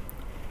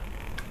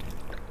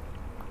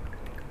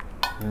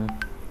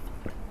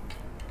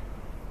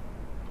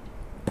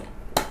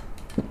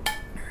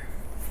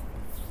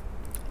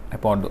 I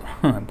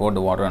poured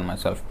the water on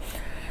myself.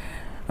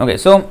 Okay,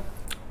 so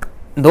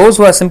those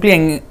who are simply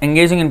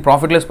engaging in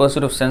profitless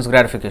pursuit of sense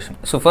gratification.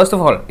 So first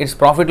of all, it's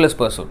profitless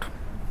pursuit.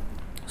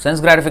 Sense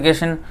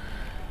gratification,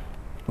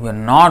 we are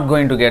not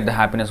going to get the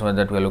happiness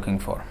that we are looking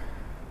for.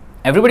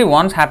 Everybody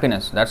wants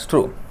happiness, that's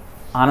true.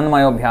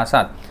 Anandamayo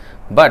bhyasat.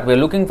 But we are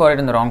looking for it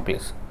in the wrong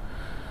place.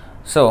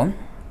 So,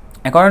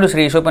 according to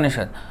Sri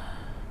Ishopanishad,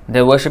 they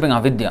are worshipping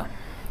avidya.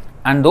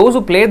 And those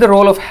who play the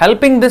role of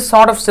helping this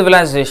sort of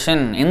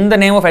civilization in the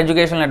name of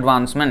educational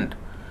advancement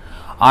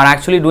are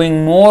actually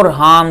doing more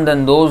harm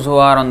than those who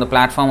are on the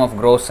platform of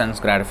gross sense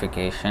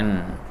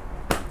gratification.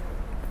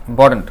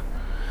 Important.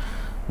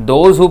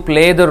 Those who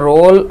play the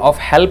role of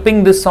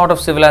helping this sort of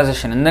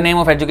civilization in the name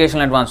of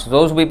educational advancement,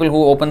 those people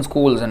who open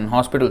schools and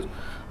hospitals,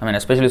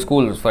 especially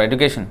schools for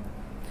education,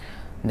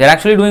 they are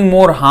actually doing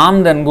more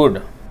harm than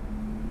good.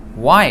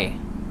 Why?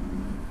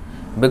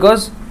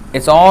 Because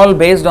it's all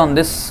based on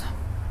this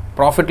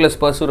profitless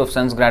pursuit of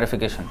sense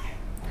gratification,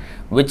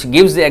 which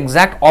gives the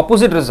exact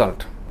opposite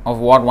result of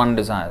what one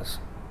desires.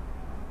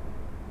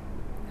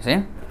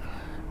 See,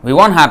 we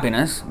want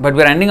happiness, but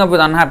we are ending up with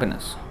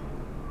unhappiness.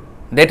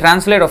 They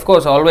translate, of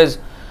course, always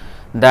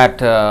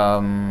that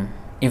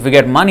if we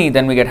get money,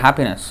 then we get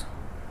happiness.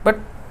 But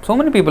so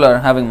many people are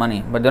having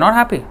money, but they're not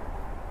happy.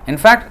 In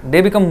fact,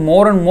 they become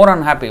more and more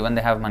unhappy when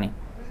they have money.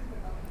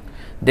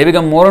 They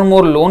become more and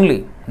more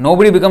lonely.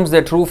 Nobody becomes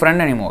their true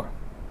friend anymore.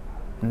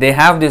 They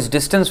have this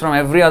distance from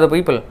every other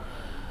people.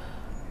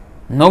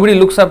 Nobody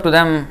looks up to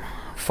them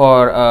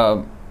for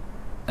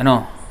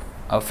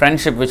a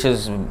friendship which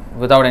is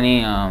without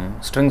any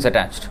strings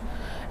attached.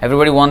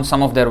 Everybody wants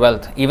some of their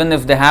wealth, even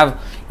if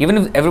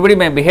everybody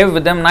may behave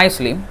with them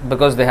nicely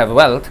because they have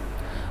wealth,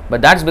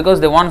 but that's because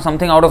they want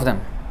something out of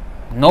them.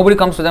 Nobody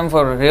comes to them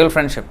for real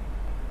friendship,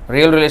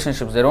 real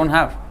relationships. They don't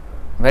have,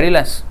 very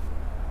less.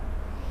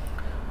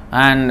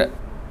 And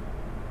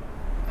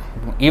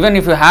even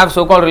if you have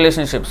so-called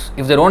relationships,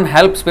 if they don't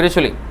help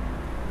spiritually,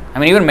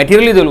 even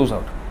materially they lose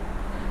out.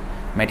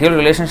 Material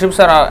relationships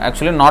are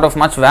actually not of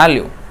much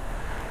value.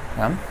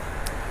 Yeah?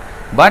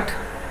 But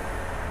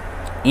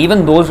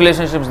even those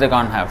relationships they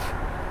can't have.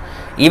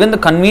 Even the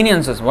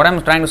conveniences, what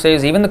I'm trying to say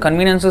is, even the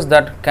conveniences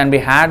that can be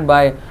had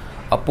by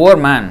a poor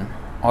man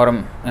or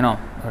a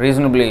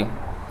reasonably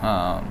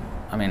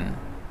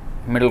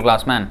middle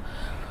class man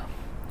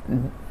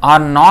are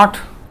not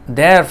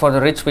there for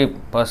the rich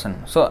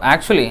person. So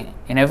actually,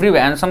 in every way,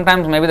 and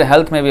sometimes maybe the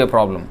health may be a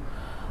problem,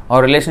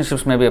 or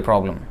relationships may be a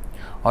problem,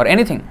 or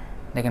anything.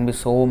 There can be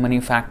so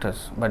many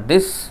factors, but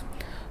this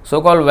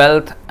so-called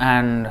wealth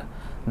and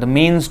the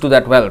means to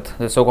that wealth,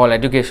 the so-called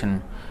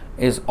education,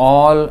 is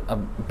all a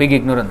big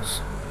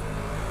ignorance.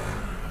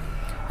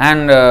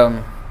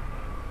 And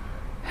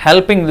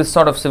helping this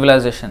sort of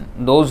civilization,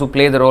 those who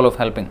play the role of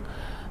helping.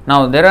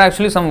 Now, there are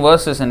actually some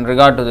verses in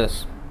regard to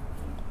this.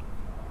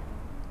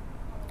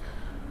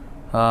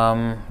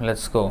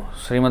 Let's go.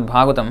 Srimad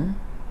Bhagavatam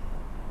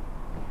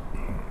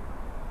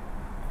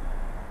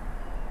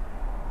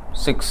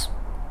 6,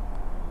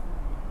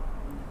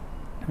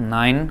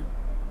 9,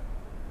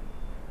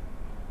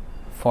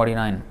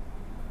 49.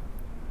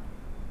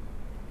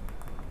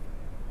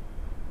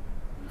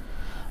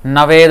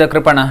 Naveda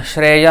kripana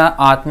shreya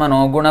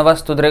atmano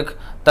gunavastudrik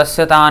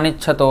tasya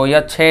tanichhato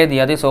yached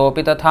yadi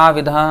sopi tatha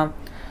vidha.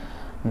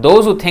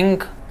 Those who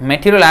think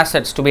material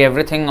assets to be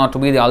everything or to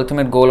be the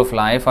ultimate goal of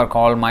life are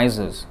called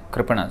misers,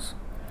 kripanas.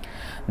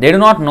 They do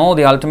not know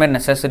the ultimate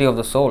necessity of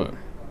the soul.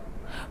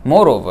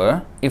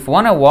 Moreover, if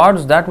one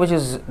awards that which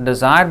is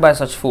desired by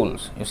such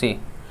fools, you see,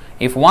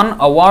 if one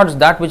awards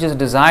that which is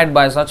desired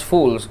by such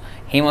fools,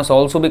 he must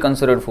also be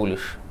considered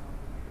foolish.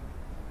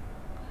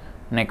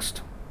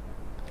 Next.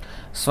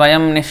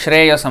 Swayam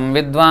nishreyasam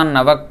vidvan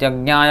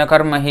navatyajnaya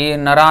karmahi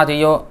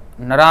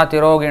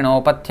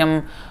naratiroginho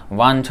patyam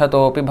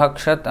vanchatopi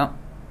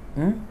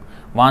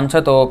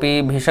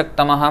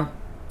bhishaktamah.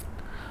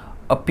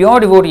 A pure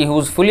devotee who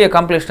is fully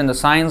accomplished in the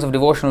science of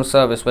devotional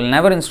service will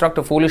never instruct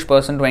a foolish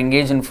person to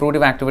engage in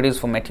fruitive activities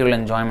for material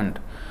enjoyment,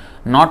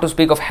 not to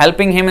speak of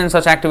helping him in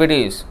such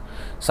activities.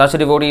 Such a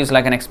devotee is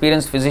like an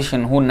experienced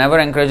physician who never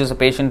encourages a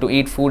patient to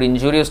eat food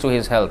injurious to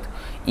his health,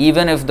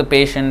 even if the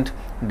patient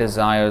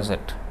desires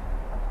it.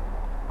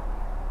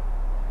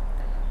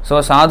 So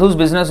a sadhu's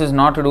business is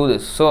not to do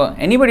this. So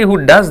anybody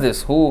who does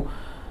this, who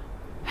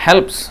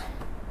helps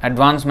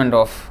advancement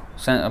of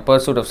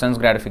pursuit of sense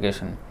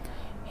gratification,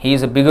 he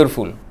is a bigger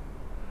fool.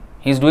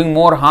 He is doing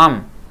more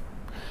harm.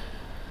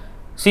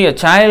 See, a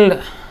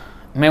child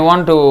may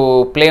want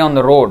to play on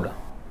the road.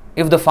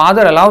 If the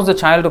father allows the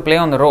child to play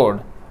on the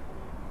road,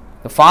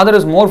 the father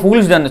is more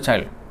foolish than the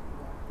child.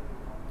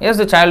 Yes,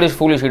 the child is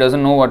foolish. He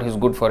doesn't know what is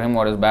good for him,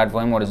 what is bad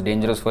for him, what is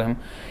dangerous for him.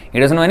 He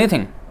doesn't know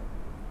anything.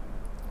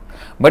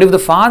 But if the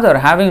father,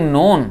 having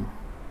known,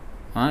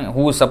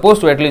 who is supposed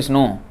to at least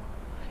know,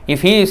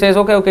 if he says,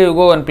 okay, you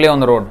go and play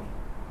on the road,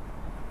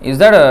 is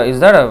that a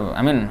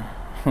I mean,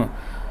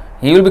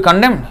 he will be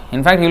condemned.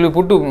 In fact, he will be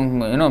put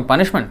to,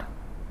 punishment.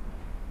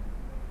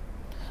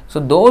 So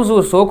those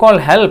who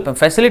so-called help and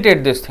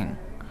facilitate this thing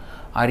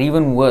are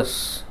even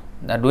worse.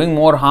 They are doing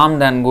more harm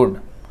than good.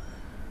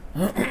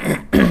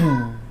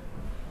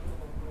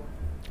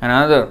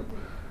 Another,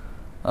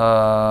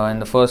 in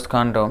the first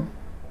canto,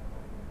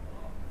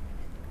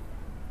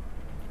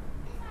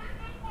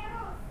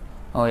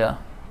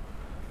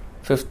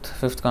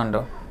 fifth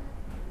canto,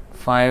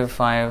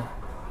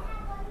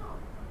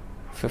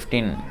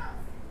 5:15.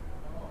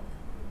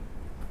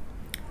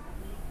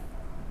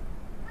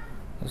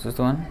 Is this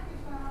the one?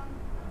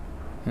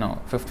 No,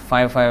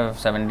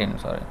 5:17.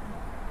 Sorry.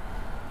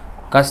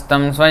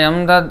 Kastam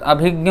swayam tad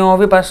abhigno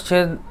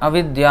vipaschid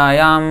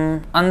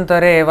avidyayam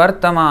antare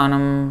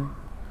vartamanam.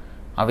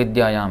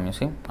 Avidyayam, you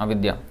see,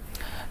 avidya.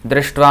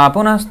 Drishtva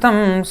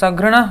punastam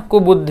saghrana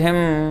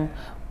kubuddhim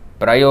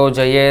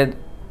prayojayed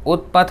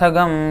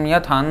utpathagam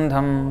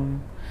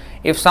yathandham.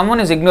 If someone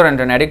is ignorant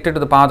and addicted to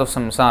the path of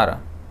samsara,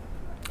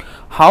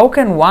 how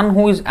can one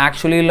who is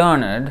actually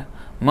learned,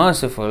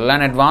 merciful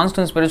and advanced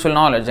in spiritual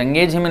knowledge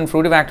engage him in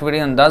fruitive activity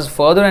and thus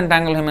further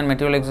entangle him in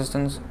material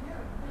existence?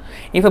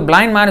 If a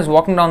blind man is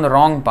walking down the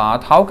wrong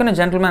path, how can a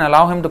gentleman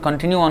allow him to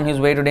continue on his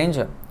way to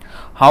danger?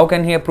 How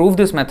can he approve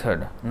this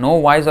method? No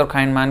wise or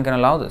kind man can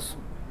allow this.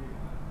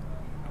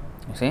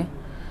 You see?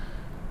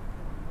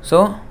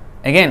 So,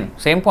 again,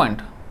 same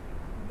point.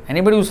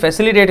 Anybody who is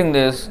facilitating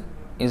this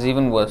is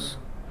even worse.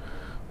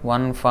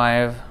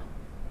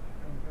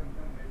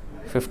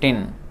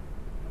 1:15.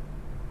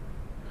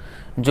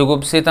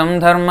 Jugupsitam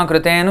dharma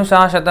kritenu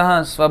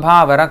shashatah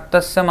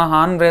svabhavaraktasya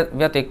mahan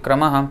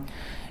vyatikramah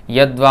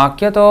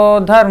yadvakyato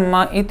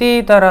dharma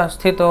iti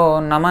tarasthito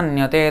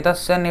namanyate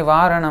tasya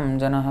nivaranam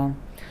janah.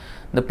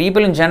 The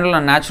people in general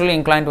are naturally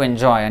inclined to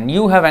enjoy, and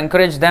you have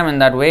encouraged them in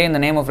that way in the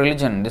name of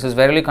religion. This is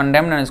verily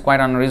condemned and is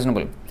quite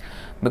unreasonable.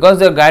 Because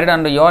they are guided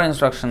under your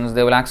instructions,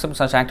 they will accept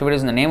such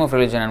activities in the name of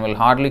religion and will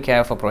hardly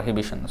care for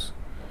prohibitions.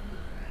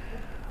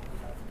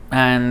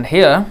 And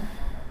here,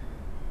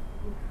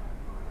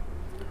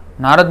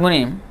 Narad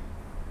Muni,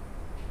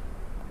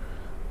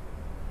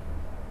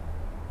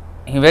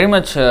 he very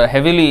much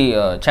heavily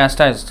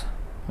chastised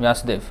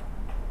Vyasadeva.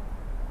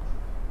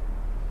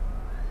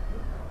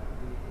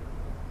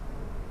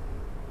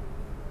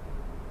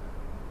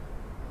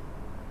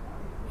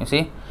 You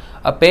see,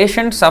 a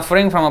patient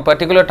suffering from a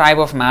particular type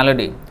of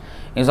malady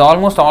is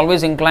almost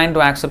always inclined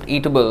to accept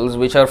eatables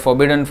which are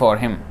forbidden for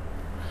him.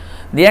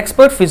 The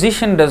expert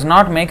physician does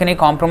not make any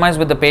compromise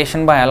with the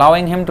patient by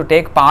allowing him to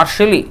take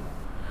partially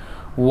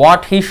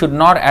what he should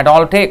not at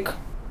all take.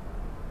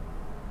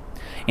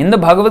 In the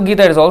Bhagavad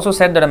Gita, it is also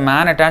said that a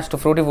man attached to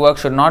fruitive work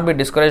should not be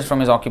discouraged from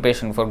his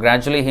occupation, for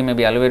gradually he may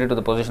be elevated to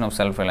the position of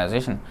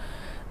self-realization.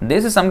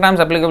 This is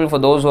sometimes applicable for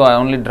those who are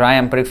only dry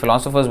empiric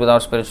philosophers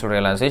without spiritual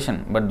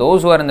realization, but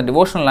those who are in the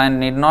devotional line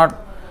need not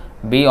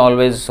be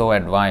always so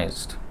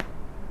advised.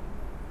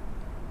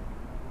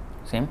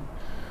 See?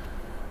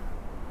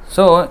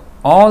 So,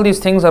 all these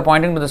things are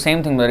pointing to the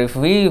same thing, that if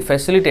we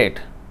facilitate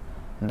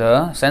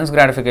the sense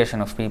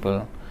gratification of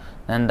people,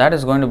 then that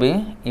is going to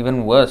be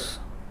even worse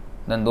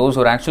than those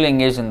who are actually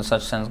engaged in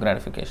such sense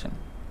gratification.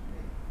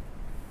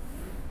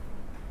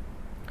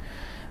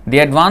 The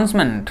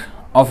advancement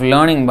of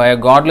learning by a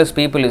godless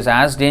people is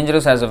as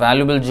dangerous as a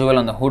valuable jewel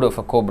on the hood of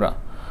a cobra.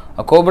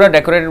 A cobra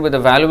decorated with a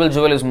valuable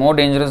jewel is more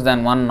dangerous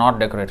than one not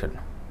decorated.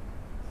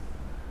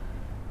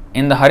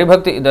 In the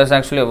Haribhakti, there's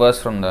actually a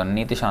verse from the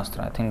Niti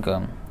Shastra, I think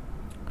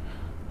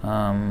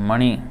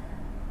Mani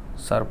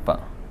Sarpa.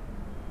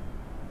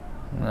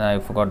 I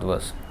forgot the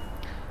verse.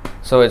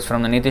 So it's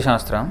from the Niti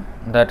Shastra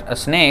that a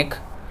snake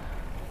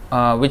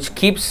which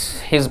keeps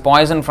his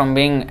poison from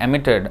being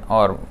emitted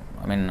or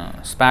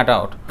spat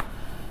out,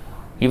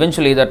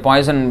 eventually that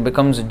poison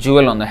becomes a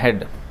jewel on the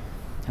head.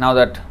 Now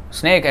that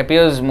snake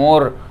appears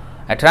more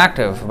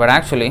attractive, but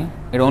actually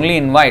it only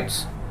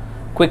invites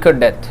quicker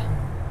death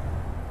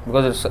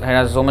because it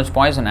has so much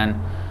poison. And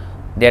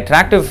the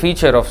attractive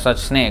feature of such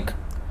snake,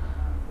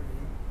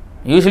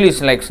 usually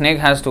it's like snake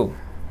has to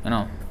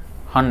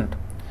hunt,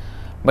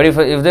 but if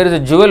there is a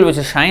jewel which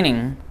is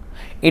shining,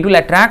 it will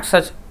attract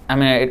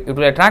it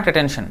will attract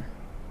attention,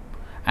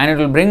 and it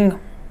will bring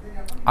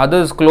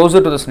others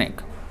closer to the snake,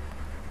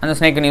 and the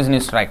snake can easily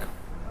strike.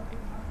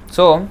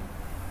 So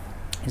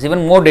it's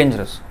even more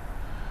dangerous.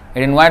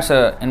 It invites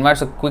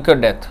a quicker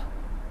death.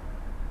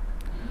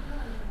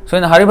 So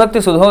in the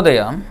Haribhakti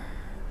Sudhodaya,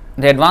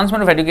 the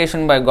advancement of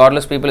education by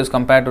godless people is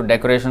compared to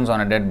decorations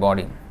on a dead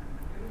body.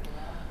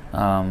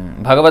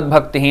 Bhagavad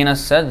Bhakti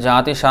Hinasya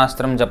Jati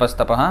Shastram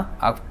Japastapaha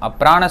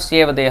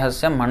Apranasyev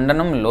Dehasya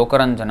Mandanam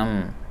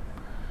Lokaranjanam.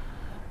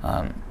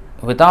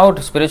 Without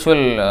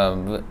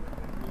spiritual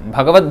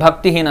Bhagavad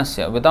Bhakti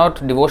Hinasya,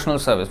 without devotional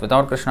service,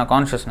 without Krishna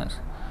consciousness,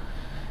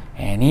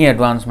 any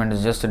advancement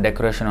is just a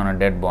decoration on a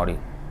dead body.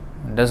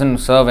 It doesn't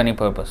serve any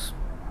purpose.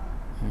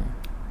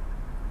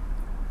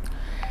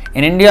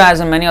 In India, as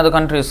in many other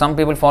countries, some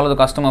people follow the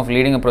custom of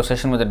leading a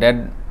procession with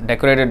a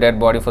decorated dead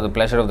body for the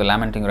pleasure of the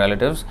lamenting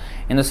relatives.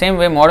 In the same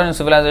way, modern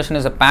civilization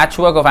is a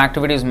patchwork of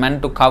activities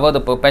meant to cover the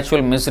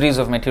perpetual miseries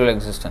of material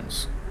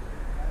existence.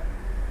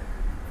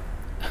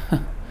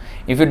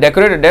 If you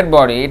decorate a dead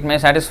body, it may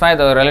satisfy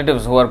the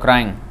relatives who are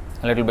crying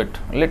a little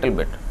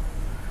bit.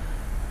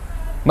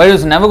 But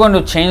it's never going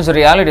to change the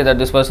reality that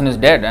this person is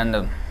dead,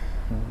 and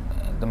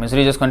the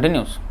misery just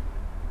continues.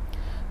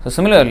 So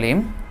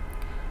similarly,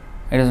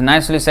 it is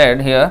nicely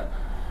said here,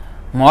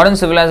 modern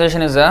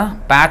civilization is a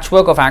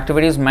patchwork of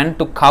activities meant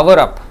to cover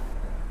up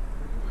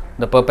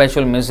the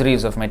perpetual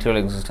miseries of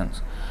material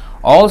existence.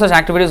 All such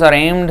activities are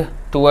aimed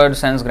towards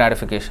sense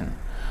gratification.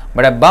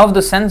 But above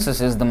the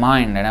senses is the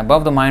mind, and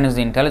above the mind is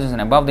the intelligence,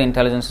 and above the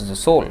intelligence is the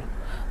soul.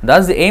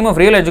 Thus, the aim of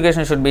real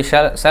education should be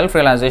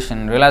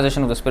self-realization,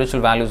 realization of the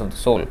spiritual values of the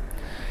soul.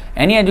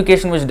 Any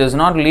education which does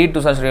not lead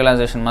to such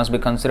realization must be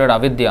considered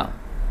avidya.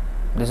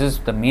 This is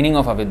the meaning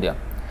of avidya.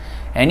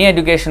 Any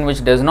education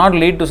which does not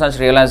lead to such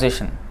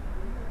realization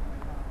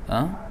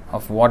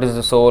of what is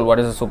the soul, what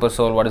is the super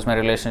soul, what is my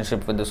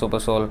relationship with the super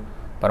soul,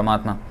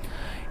 Paramatma.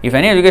 If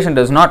any education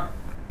does not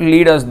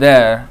lead us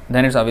there,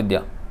 then it's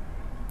avidya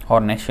or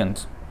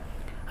nescience.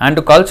 And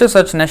to culture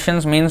such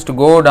nescience means to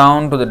go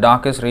down to the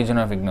darkest region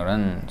of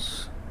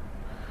ignorance.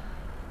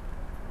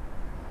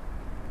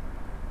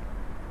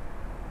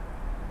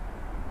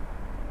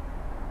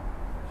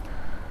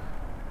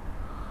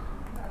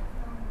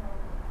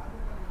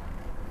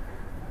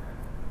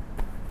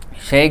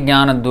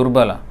 Jnana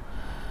Durbala.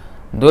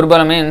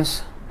 Durbala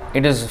means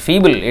it is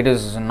feeble, it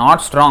is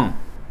not strong,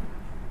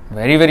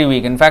 very, very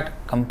weak, in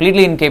fact,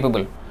 completely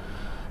incapable.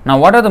 Now,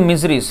 what are the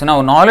miseries?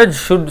 Now, knowledge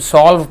should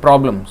solve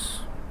problems.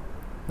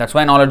 That's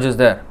why knowledge is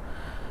there.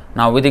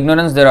 Now, with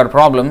ignorance, there are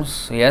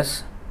problems,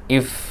 yes.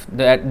 If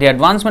the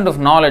advancement of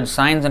knowledge,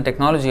 science, and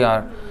technology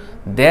are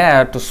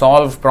there to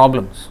solve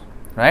problems,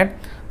 right?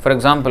 For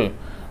example,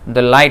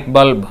 the light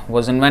bulb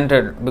was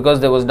invented because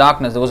there was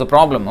darkness, there was a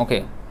problem.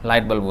 Okay,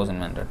 light bulb was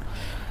invented.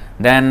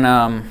 Then,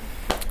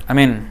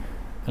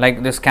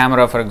 like this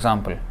camera, for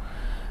example.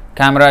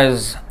 Camera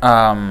is,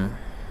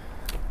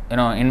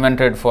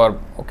 invented for,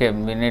 okay,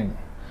 we need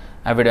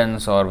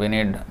evidence or we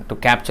need to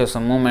capture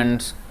some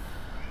moments.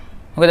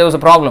 Okay, there was a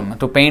problem.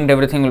 To paint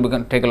everything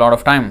will take a lot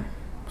of time.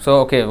 So,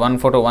 okay, one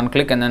photo, one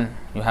click, and then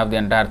you have the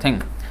entire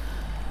thing.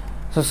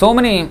 So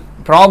many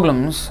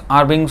problems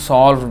are being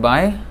solved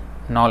by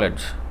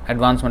knowledge,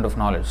 advancement of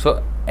knowledge.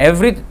 So,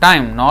 every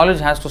time knowledge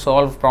has to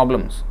solve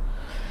problems.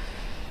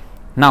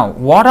 Now,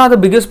 what are the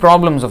biggest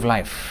problems of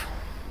life?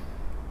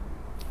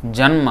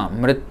 Janma,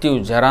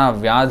 Mrityu, Jara,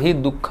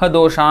 Vyadhi, Dukkha,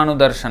 Doshanu,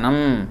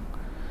 Darshanam.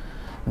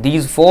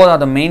 These four are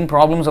the main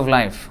problems of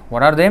life.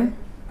 What are they?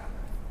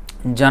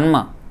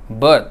 Janma,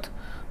 birth,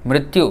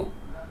 Mrityu,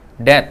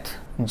 death,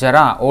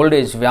 Jara, old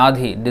age,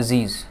 Vyadhi,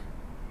 disease.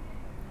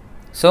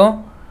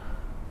 So,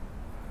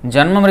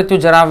 Janma, Mrityu,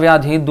 Jara,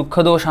 Vyadhi,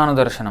 Dukkha, Doshanu,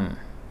 Darshanam.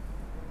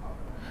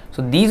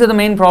 So, these are the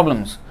main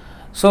problems.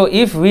 So,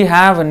 if we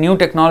have a new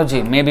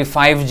technology, maybe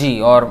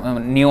 5G or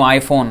new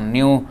iPhone,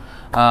 new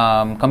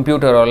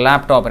computer or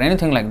laptop or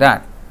anything like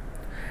that,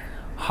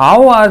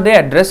 how are they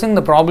addressing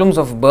the problems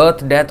of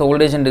birth, death,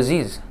 old age and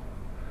disease?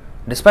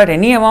 Despite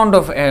any amount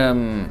of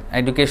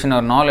education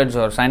or knowledge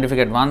or scientific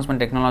advancement,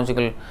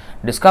 technological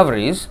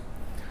discoveries,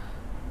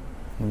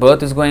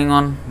 birth is going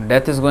on,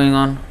 death is going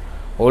on,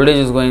 old age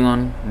is going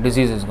on,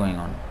 disease is going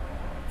on.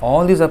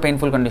 All these are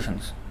painful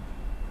conditions.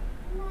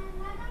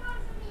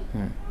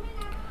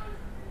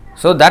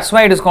 So that's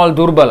why it is called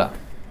Durbala.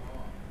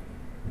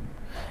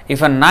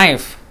 If a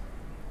knife,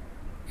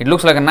 it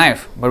looks like a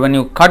knife, but when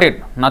you cut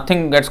it,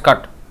 nothing gets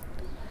cut.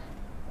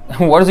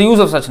 What is the use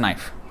of such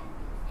knife?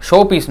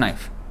 Showpiece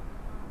knife.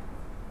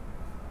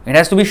 It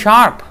has to be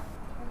sharp.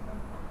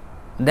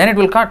 Then it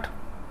will cut.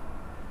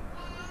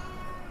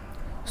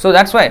 So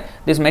that's why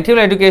this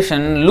material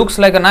education looks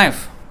like a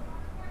knife.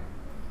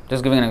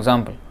 Just giving an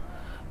example.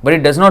 But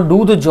it does not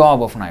do the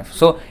job of knife.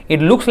 So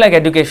it looks like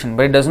education,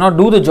 but it does not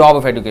do the job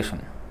of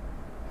education,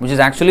 which is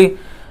actually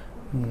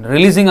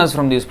releasing us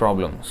from these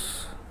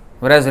problems.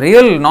 Whereas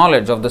real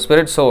knowledge of the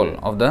spirit soul,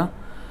 of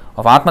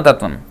Atma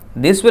Tattvam,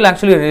 this will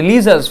actually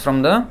release us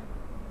from the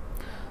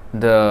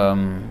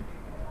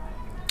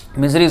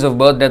miseries of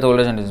birth, death, old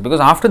age and disease. Because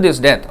after this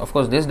death, of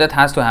course this death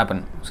has to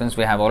happen since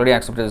we have already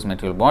accepted this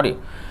material body.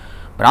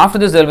 But after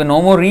this there will be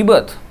no more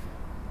rebirth.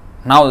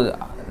 Now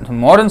the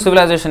modern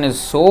civilization is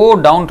so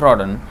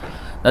downtrodden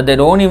that they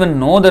don't even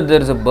know that there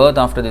is a birth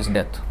after this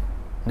death.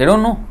 They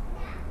don't know.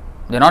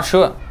 They are not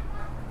sure.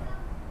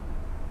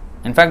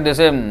 In fact, they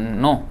say,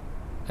 no,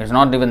 it's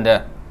not even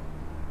there.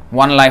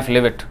 One life,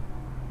 live it.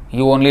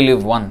 You only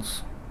live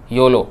once.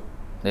 YOLO,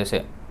 they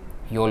say.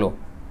 YOLO.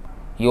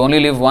 You only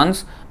live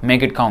once,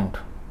 make it count.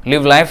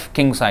 Live life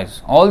king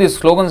size. All these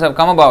slogans have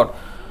come about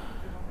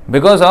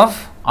because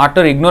of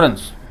utter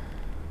ignorance.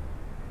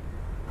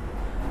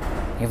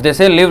 If they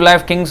say live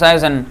life king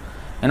size and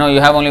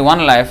you have only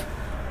one life,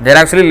 they are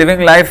actually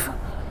living life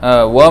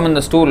worm in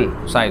the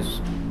stool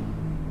size.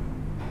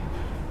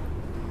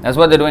 That's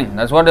what they are doing.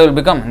 That's what they will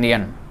become in the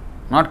end.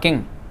 Not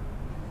king.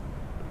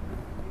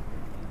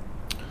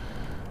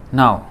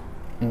 Now,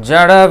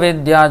 Jada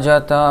Vidya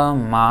Jata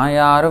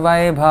Mayar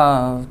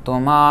Vaibhav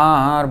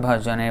Tomar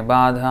Bhajane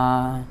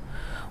Badha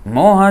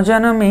Moha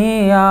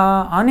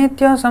Janamiya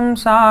Anitya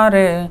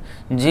Samsare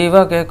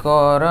Jiva Ke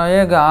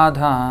Koraye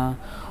Gadha.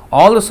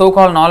 All the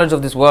so-called knowledge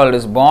of this world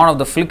is born of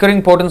the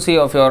flickering potency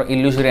of your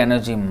illusory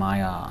energy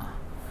Maya.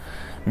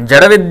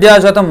 Jada Vidya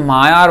Jata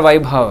Mayar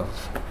Vaibhav.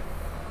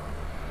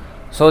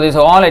 So this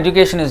all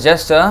education is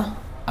just a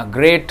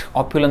great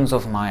opulence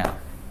of Maya.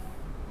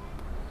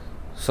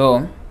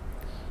 So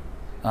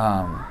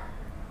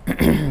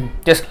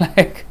just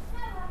like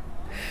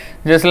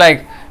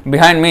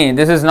behind me,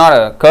 this is not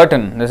a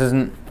curtain. This is,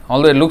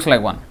 although it looks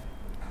like one.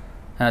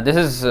 This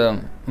is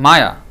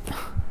Maya.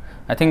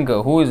 I think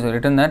who has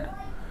written that?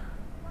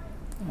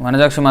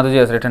 Vanajakshi Mataji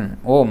has written.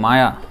 Oh,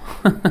 Maya.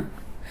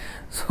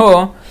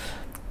 So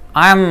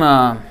I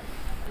am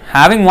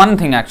having one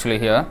thing actually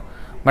here,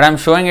 but I am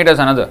showing it as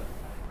another.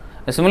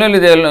 Similarly,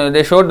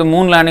 they showed the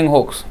moon landing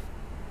hoax.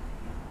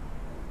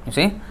 You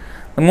see,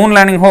 the moon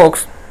landing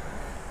hoax.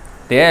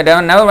 They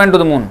never went to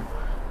the moon.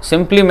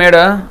 Simply made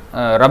a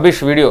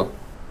rubbish video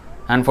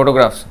and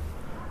photographs.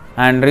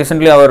 And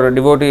recently, our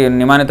devotee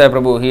Nimanitaya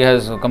Prabhu, he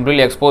has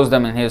completely exposed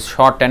them in his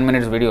short 10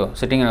 minutes video,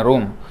 sitting in a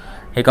room.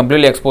 He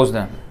completely exposed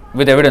them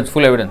with evidence,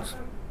 full evidence.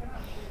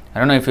 I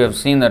don't know if you have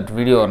seen that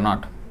video or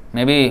not.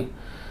 Maybe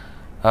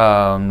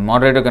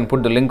moderator can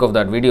put the link of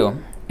that video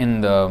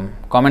in the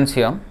comments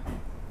here.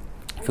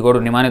 If you go to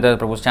Nimanitaya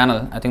Prabhu's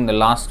channel, I think the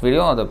last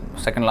video or the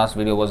second last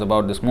video was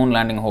about this moon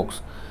landing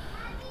hoax.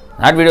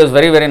 That video is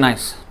very, very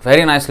nice,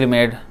 very nicely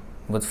made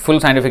with full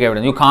scientific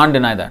evidence. You can't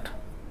deny that.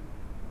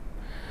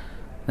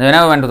 They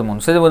never went to the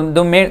moon. So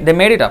they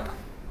made it up.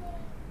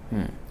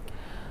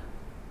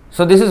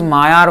 So this is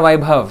Mayar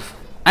Vaibhav,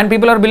 and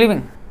people are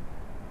believing.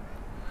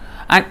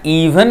 And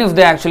even if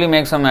they actually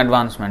make some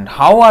advancement,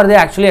 how are they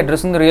actually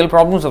addressing the real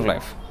problems of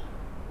life?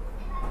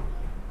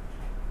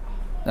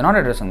 They are not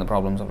addressing the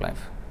problems of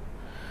life.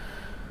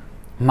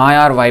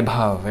 Mayar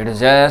Vaibhav, it is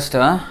just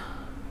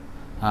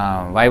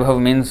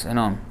Vaibhav means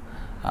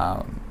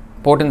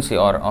potency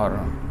or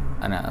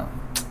an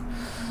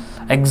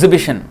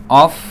exhibition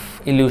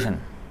of illusion.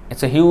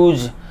 It's a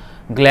huge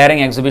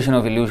glaring exhibition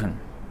of illusion.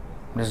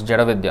 This is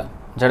Jada Vidya.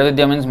 Jada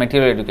Vidya means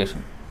material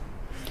education.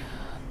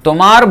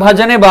 Tomar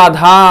Bhajane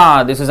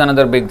Badha, this is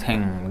another big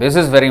thing. This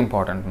is very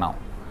important now.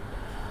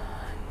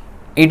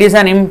 It is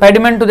an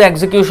impediment to the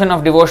execution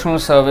of devotional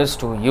service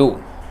to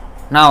you.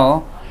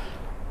 Now,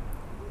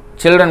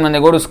 children, when they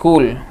go to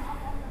school,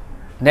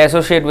 they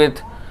associate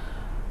with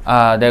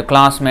their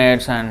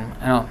classmates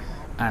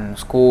and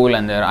school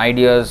and their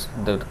ideas,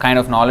 the kind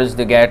of knowledge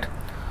they get.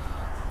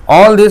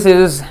 All this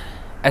is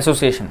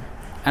association,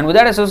 and with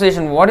that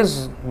association, what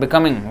is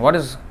becoming? What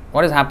is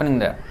happening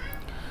there?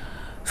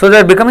 So they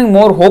are becoming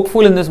more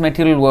hopeful in this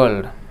material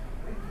world,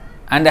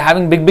 and they are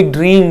having big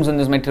dreams in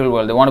this material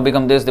world. They want to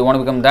become this, they want to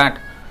become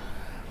that,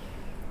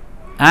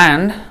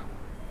 and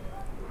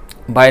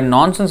by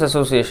nonsense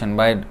association,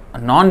 by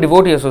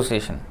non-devotee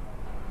association,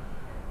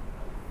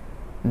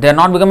 they are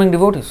not becoming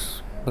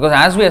devotees, because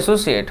as we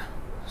associate,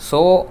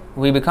 so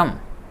we become.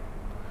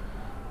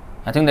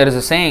 I think there is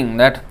a saying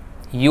that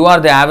you are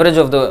the average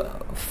of the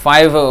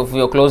 5 of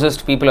your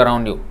closest people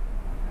around you.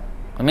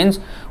 It means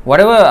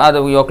whatever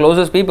are your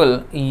closest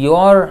people,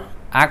 your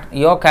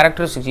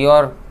characteristics,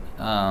 your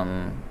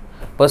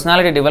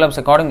personality develops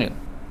accordingly.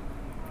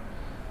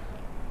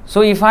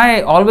 So if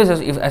I always,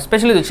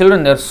 especially the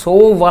children, they are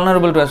so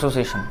vulnerable to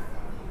association.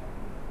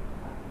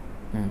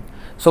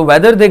 So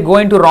whether they go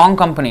into wrong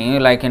company,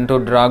 like into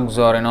drugs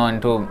or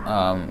into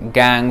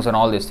gangs and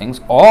all these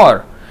things,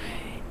 or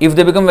if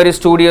they become very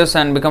studious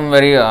and become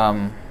very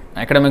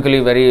academically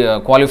very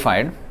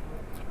qualified,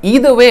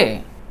 either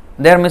way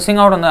they are missing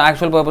out on the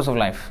actual purpose of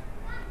life.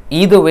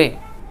 Either way,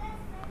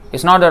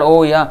 it's not that,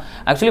 oh yeah,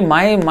 actually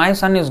my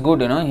son is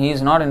good, he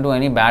is not into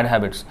any bad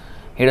habits.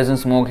 He doesn't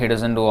smoke, he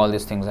doesn't do all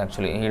these things.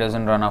 Actually, he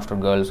doesn't run after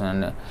girls,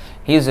 and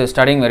he is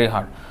studying very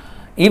hard.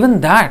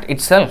 Even that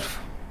itself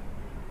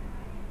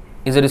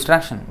is a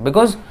distraction,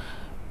 because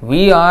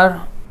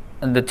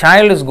the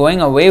child is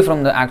going away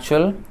from the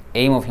actual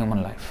aim of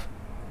human life.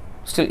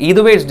 Still,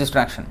 either way, it's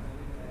distraction.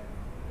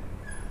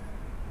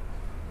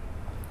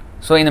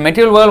 So in the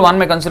material world, one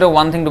may consider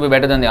one thing to be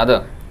better than the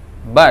other,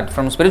 but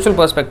from spiritual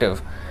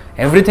perspective,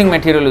 everything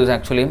material is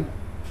actually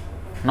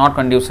not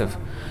conducive.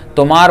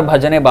 Tomar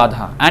bhajane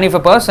badha. And if a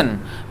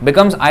person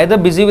becomes either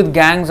busy with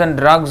gangs and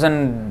drugs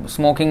and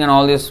smoking and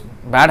all these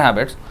bad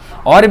habits,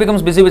 or he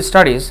becomes busy with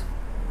studies,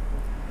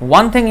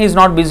 one thing he is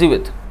not busy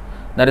with,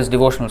 that is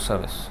devotional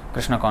service,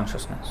 Krishna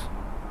consciousness.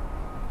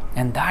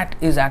 And that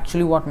is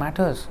actually what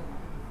matters.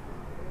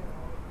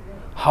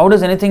 How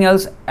does anything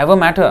else ever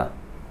matter?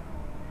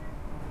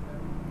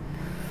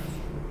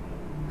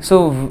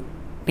 So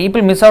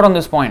people miss out on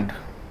this point.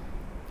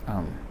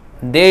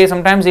 They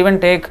sometimes even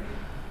take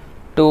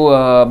to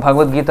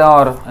Bhagavad Gita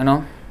or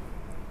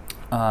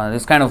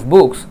this kind of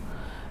books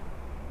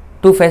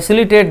to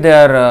facilitate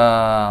their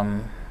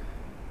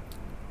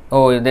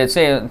they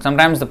say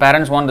sometimes the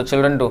parents want the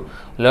children to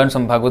learn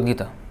some Bhagavad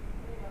Gita.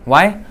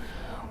 Why?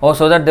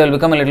 So that they will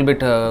become a little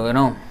bit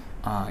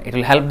it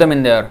will help them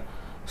in their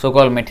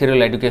so-called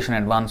material education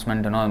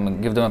advancement,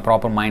 give them a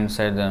proper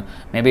mindset,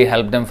 maybe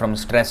help them from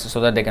stress so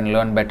that they can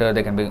learn better,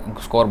 they can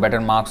score better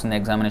marks in the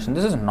examination.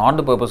 This is not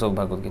the purpose of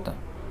Bhagavad Gita.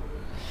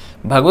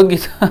 Bhagavad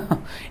Gita,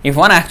 if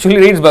one actually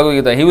reads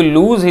Bhagavad Gita, he will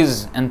lose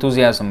his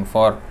enthusiasm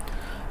for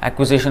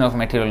acquisition of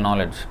material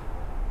knowledge.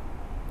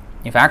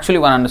 If actually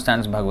one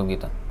understands Bhagavad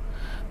Gita,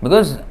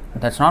 because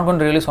that's not going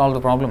to really solve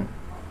the problem.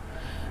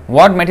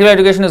 What material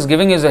education is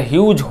giving is a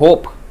huge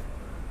hope.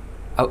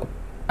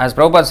 As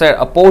Prabhupada said,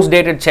 a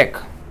post-dated check.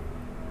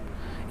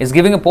 Is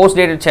giving a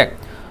post-dated check.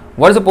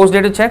 What is a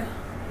post-dated check?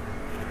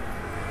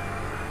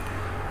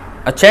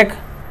 A check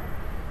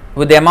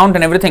with the amount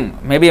and everything,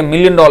 maybe $1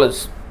 million.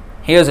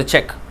 Here's a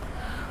check.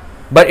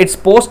 But it's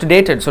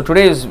post-dated. So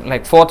today is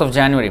like 4th of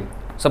January.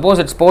 Suppose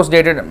it's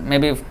post-dated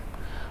maybe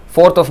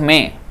 4th of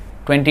May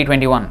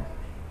 2021.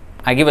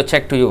 I give a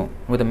check to you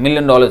with $1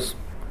 million.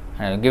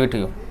 I give it to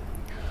you.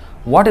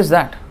 What is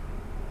that?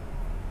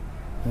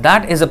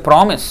 That is a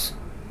promise.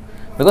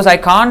 Because I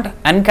can't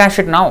encash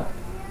it now.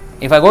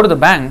 If I go to the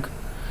bank,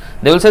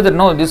 they will say that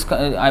no,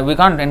 we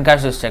can't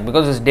encash this check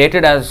because it's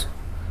dated as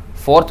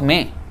 4th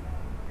May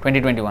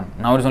 2021.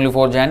 Now it's only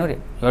 4th January.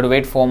 You have to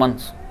wait 4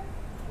 months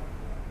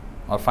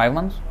or 5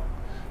 months.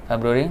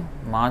 February,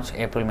 March,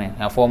 April, May.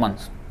 4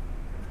 months.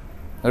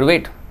 You have to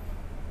wait.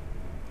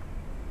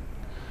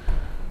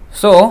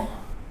 So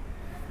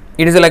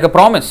it is like a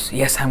promise.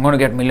 Yes, I'm going to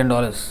get $1 million,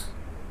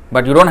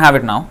 but you don't have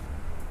it now.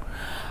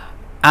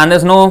 And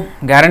there's no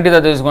guarantee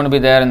that it is going to be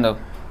there on the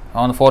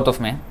 4th of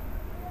May,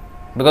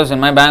 because in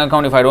my bank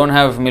account, if I don't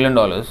have $1 million,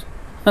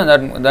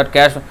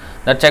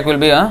 that check will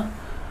be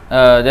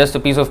just a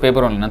piece of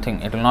paper only,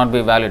 nothing. It will not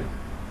be valid.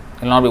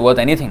 It will not be worth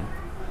anything.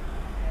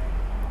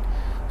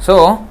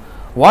 So,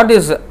 what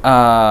is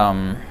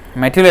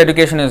material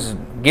education is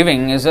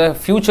giving is a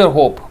future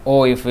hope.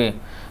 If we,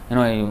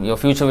 your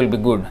future will be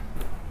good.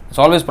 It's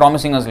always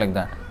promising us like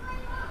that.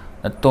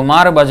 That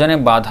tomar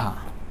bhajane badha.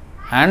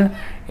 And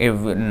if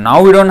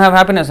now we don't have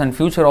happiness, and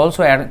future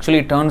also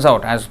actually turns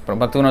out, as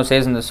Bhaktivinoda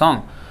says in the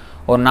song,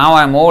 now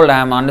I am old, I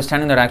am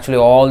understanding that actually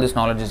all this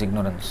knowledge is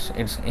ignorance.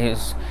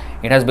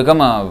 It has become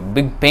a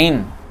big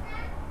pain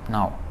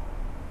now.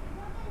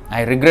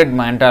 I regret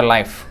my entire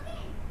life.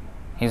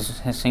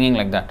 He's singing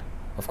like that.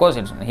 Of course,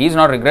 he's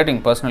not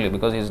regretting personally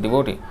because he's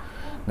devotee,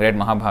 great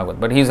Mahabhagavat.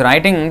 But he's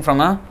writing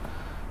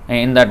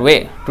in that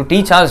way to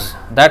teach us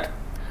that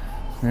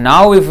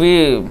now if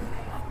we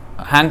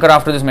hanker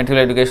after this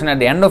material education, at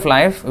the end of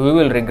life we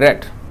will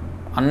regret.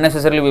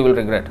 Unnecessarily we will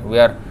regret. We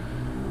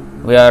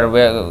are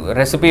a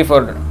recipe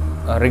for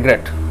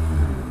regret.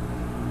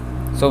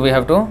 So we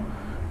have to,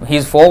 he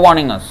is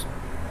forewarning us.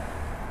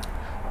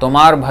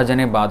 Tomar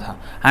bhajane badha.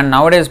 And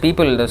nowadays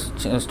people, the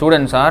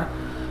students are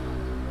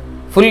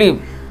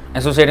fully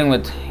associating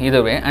with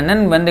either way, and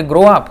then when they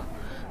grow up,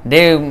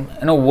 they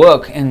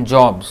work in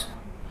jobs,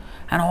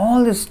 and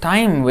all this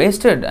time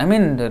wasted. I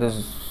mean, there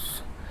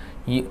is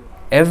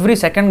every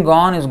second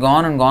gone is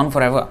gone and gone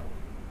forever,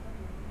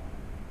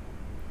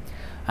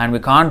 and we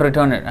can't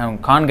return it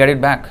and can't get it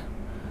back.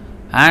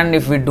 And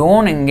if we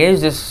don't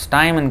engage this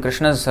time in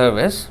Krishna's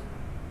service,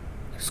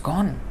 it's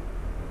gone.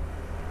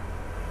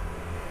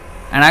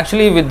 And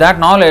actually with that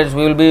knowledge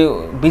we will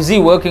be busy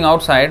working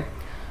outside,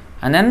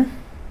 and then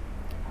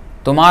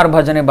Tomar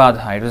bhajane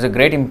badha, it was a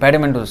great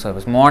impediment to the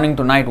service. Morning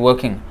to night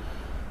working,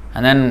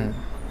 and then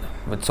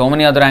with so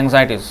many other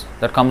anxieties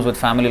that comes with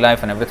family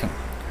life and everything.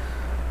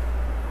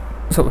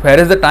 So where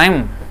is the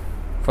time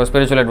for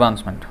spiritual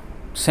advancement?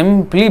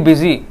 Simply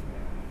busy,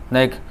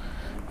 like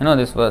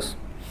this verse,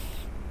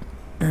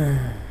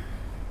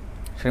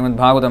 Srimad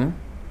Bhagavatam,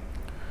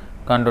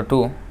 Canto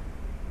 2,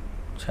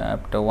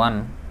 Chapter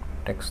 1,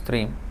 Text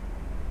 3.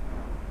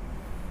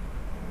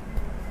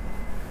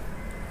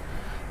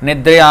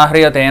 Nidriya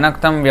hriyate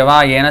naktam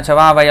vyava yena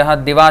chava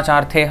vayah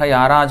divachartheha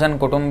yarajan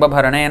kutumba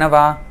bharanena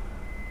va.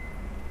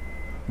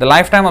 The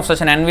lifetime of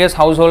such an envious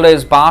householder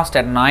is passed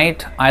at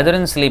night either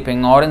in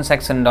sleeping or in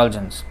sex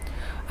indulgence,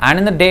 and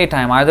in the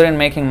daytime either in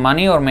making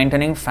money or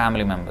maintaining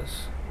family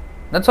members.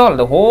 That's all.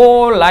 The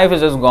whole life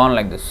is just gone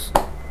like this,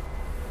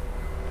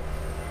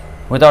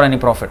 without any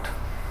profit.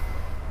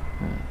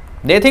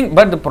 They think,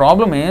 but the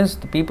problem is,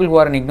 the people who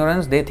are in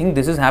ignorance, they think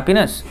this is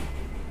happiness.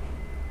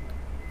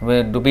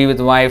 To be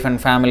with wife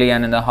and family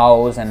and in the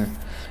house and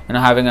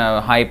having a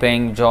high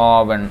paying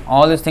job and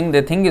all these things,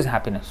 they think is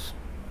happiness.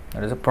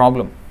 That is a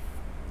problem.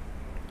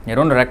 They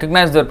don't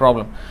recognize their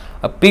problem.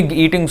 A pig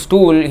eating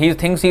stool, he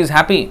thinks he is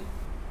happy.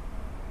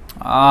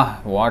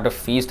 What a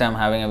feast I am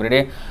having every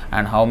day,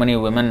 and how many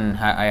women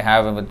I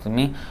have with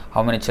me,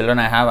 how many children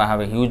I have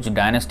a huge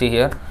dynasty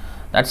here.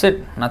 That's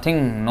it.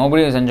 Nothing,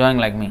 nobody is enjoying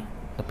like me.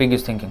 The pig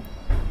is thinking.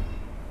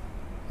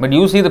 But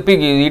you see the pig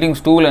is eating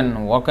stool,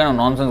 and what kind of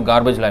nonsense,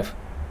 garbage life.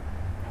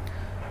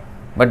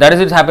 But that is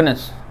its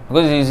happiness,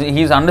 because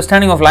his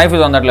understanding of life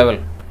is on that level,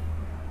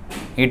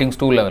 eating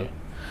stool level.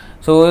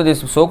 So this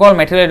so-called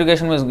material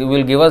education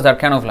will give us that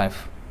kind of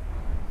life,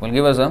 will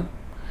give us a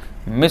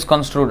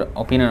misconstrued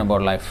opinion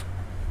about life,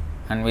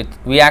 and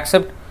we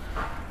accept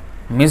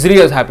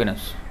misery as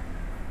happiness.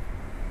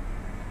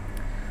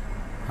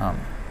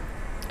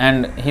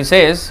 And he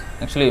says,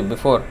 actually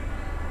before,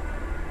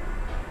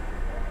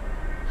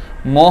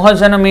 Moha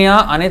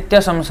janamiya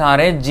anitya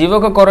samsare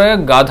jivaka kore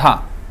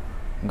gadha.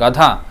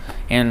 Gadha,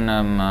 in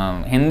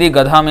Hindi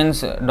gadha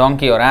means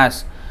donkey or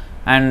ass,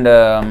 and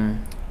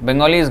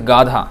Bengali is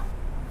gadha.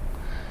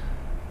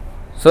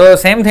 So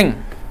same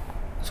thing.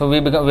 So we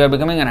are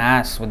becoming an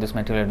ass with this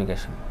material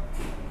education,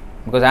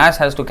 because ass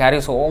has to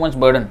carry so much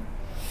burden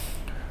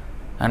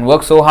and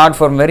work so hard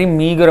for very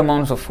meager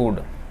amounts of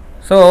food.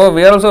 So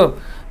we are also,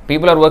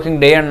 people are working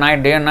day and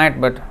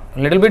night, but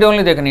little bit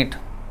only they can eat,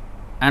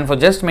 and for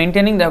just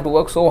maintaining they have to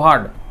work so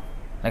hard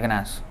like an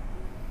ass.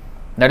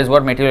 That is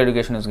what material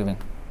education is giving.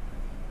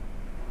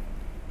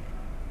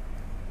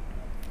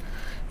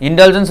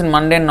 Indulgence in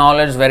mundane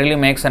knowledge verily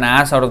makes an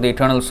ass out of the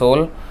eternal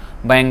soul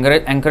by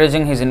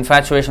encouraging his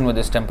infatuation with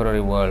this temporary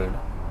world.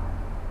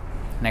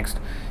 Next,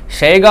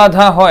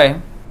 Shaigadha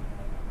hoy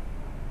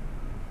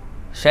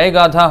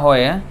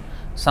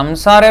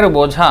samsarer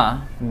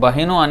bojha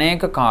bahino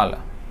anek kal.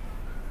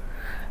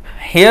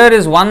 Here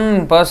is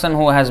one person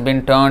who has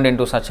been turned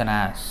into such an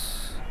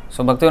ass.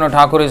 So Bhaktivinoda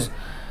Thakur is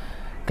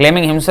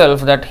claiming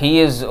himself that he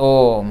is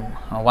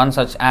one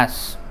such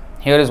ass.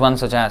 Here is one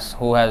such ass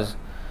who has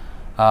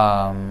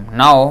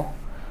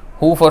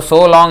who for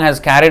so long has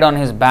carried on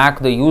his back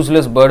the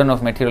useless burden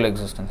of material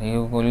existence. He is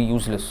only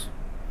useless.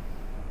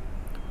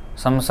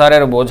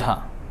 Samsarer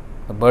bojha,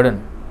 the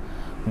burden.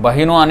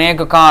 Bahino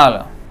anek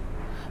kal.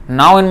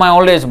 Now in my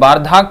old age,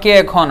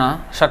 bardhakya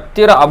ekhona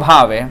shaktira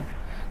abhave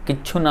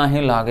kichu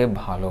nahi lage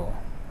bhalo.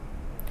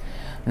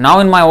 Now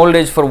in my old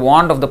age, for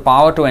want of the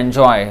power to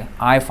enjoy,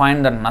 I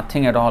find that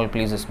nothing at all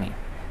pleases me.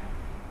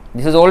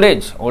 This is old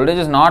age. Old age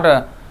is not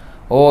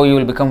you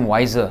will become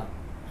wiser.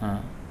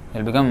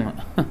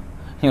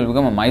 You will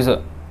become a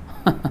miser.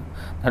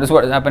 That is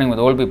what is happening with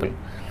old people.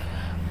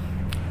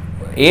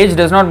 Age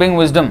does not bring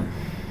wisdom.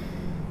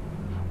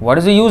 What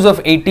is the use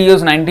of 80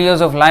 years, 90 years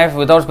of life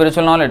without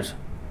spiritual knowledge?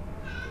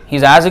 He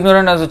is as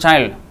ignorant as a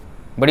child,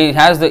 but he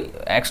has the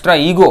extra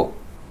ego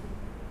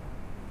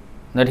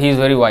that he is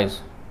very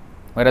wise,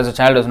 whereas a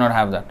child does not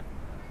have that.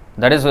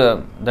 That is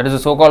the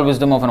so-called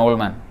wisdom of an old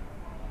man,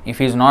 if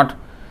he is not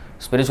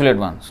spiritually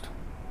advanced.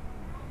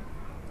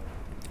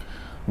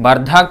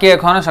 Bardhakya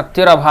ekhona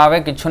shaktir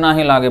abhave kichu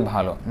nahi lage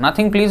bhalo.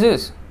 Nothing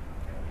pleases.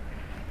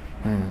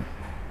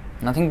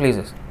 Nothing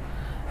pleases.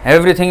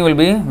 Everything will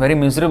be very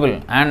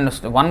miserable, and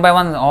one by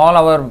one all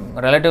our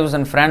relatives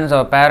and friends,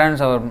 our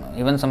parents, our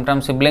even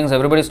sometimes siblings,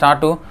 everybody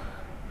start to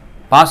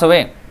pass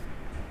away.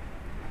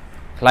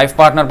 Life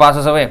partner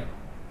passes away,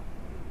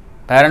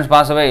 parents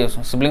pass away,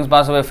 siblings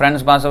pass away,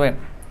 friends pass away,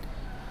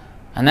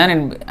 and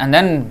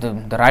then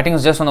the writing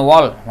is just on the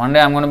wall. One day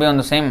I am going to be on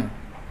the same.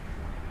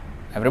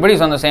 Everybody is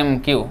on the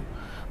same queue,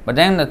 but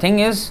then the thing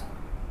is,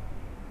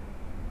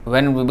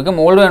 when we become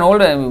older and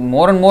older,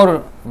 more and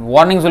more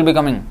warnings will be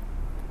coming.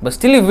 But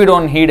still, if we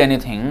don't heed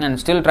anything and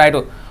still try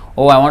to,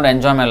 I want to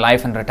enjoy my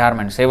life in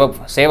retirement, save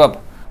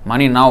up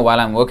money now while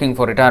I am working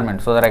for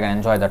retirement so that I can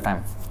enjoy that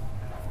time.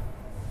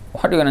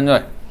 What you can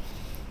enjoy?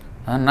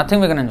 Nothing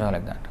we can enjoy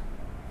like that.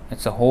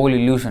 It's a whole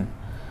illusion.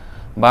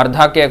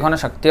 Bardhakya ekhona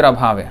shaktir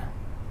abhave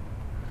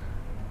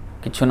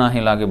kichu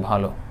nahi lage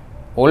bhalo.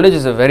 Old age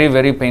is a very,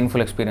 very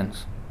painful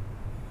experience.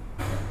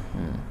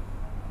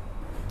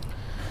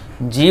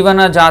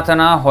 जीवन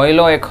जातना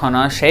होइलो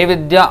एखना शे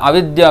विद्या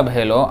अविद्या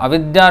भेलो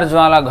अविद्यार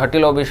ज्वाला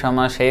घटिलो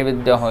विषमा शे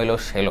विद्या होइलो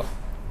shallow.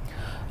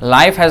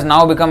 Life has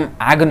now become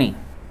agony,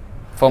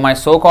 for my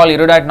so-called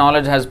erudite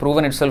knowledge has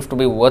proven itself to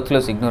be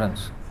worthless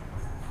ignorance.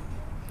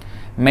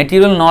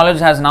 Material knowledge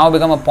has now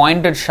become a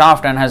pointed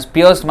shaft and has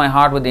pierced my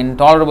heart with the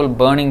intolerable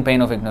burning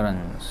pain of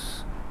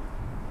ignorance.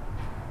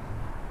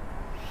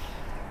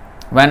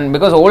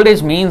 Because old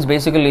age means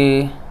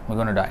basically we're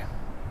going to die.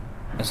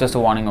 It's just a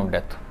warning of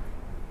death.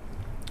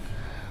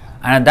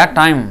 And at that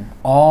time,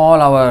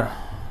 all our,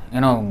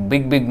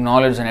 big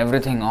knowledge and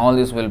everything, all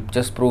this will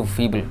just prove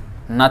feeble.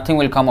 Nothing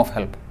will come of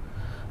help.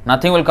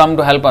 Nothing will come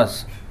to help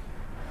us.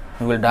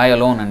 We will die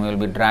alone and we will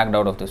be dragged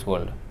out of this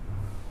world.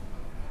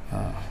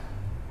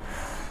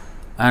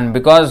 And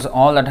because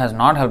all that has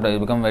not helped us, it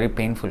will become very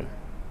painful.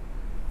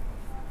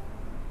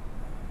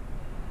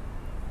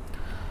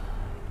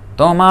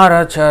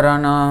 Tomara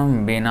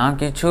charana bina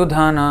kichu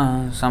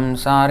dhana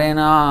samsare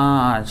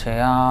na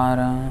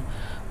achayara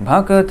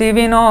bhakti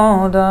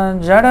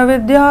vinoda jada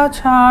vidya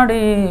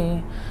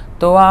chadi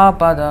toa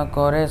pada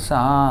kore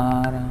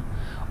sara.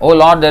 O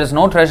Lord, there is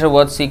no treasure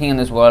worth seeking in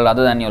this world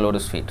other than your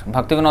lotus feet.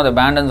 Bhaktivinoda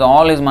abandons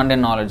all his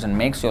mundane knowledge and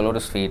makes your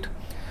lotus feet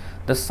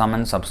the sum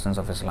and substance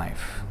of his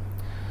life.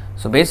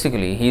 So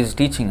basically, he is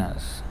teaching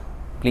us,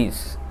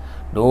 please,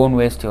 don't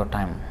waste your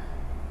time.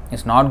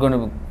 It's not going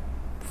to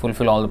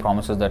fulfill all the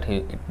promises that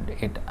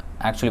it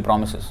actually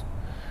promises.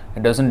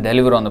 It doesn't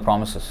deliver on the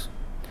promises.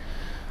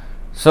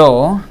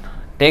 So,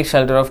 take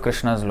shelter of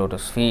Krishna's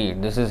lotus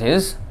feet. This is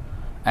his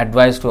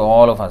advice to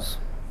all of us.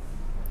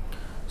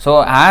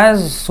 So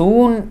as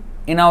soon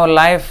in our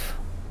life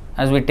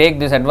as we take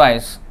this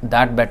advice,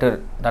 that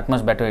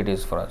much better it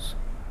is for us.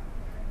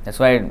 That's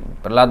why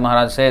Prahlad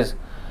Maharaj says,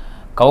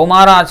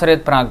 Kaumara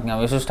acharet prajna.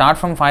 We should start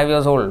from 5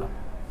 years old.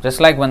 Just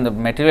like when the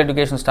material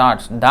education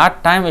starts,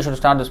 that time we should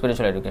start the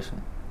spiritual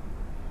education.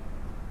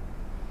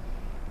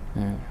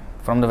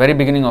 From the very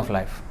beginning of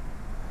life.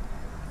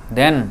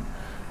 Then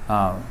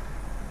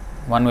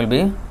one will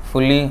be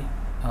fully,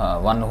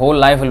 one whole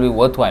life will be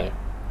worthwhile.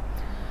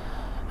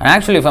 And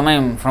actually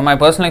from my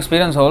personal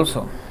experience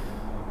also,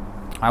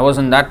 I was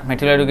in that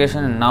material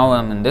education and now I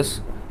am in this.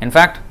 In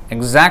fact,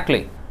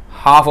 exactly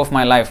half of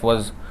my life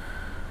was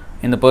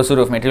in the pursuit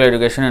of material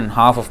education and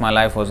half of my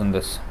life was in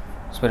this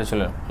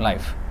spiritual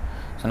life.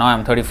 So now I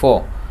am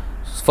 34.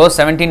 First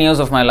 17 years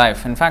of my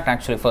life, in fact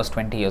actually first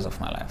 20 years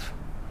of my life.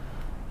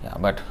 Yeah,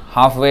 but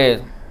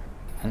halfway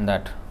in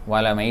that,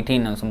 while I am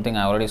 18 and something,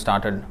 I already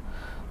started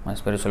my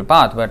spiritual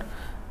path, but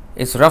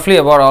it's roughly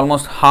about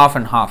almost half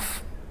and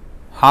half.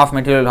 Half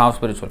material, half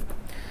spiritual.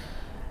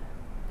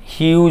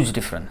 Huge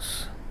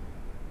difference.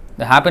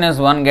 The happiness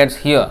one gets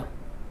here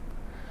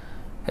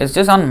is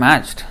just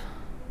unmatched.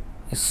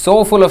 It's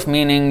so full of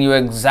meaning, you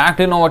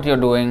exactly know what you're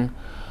doing,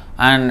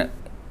 and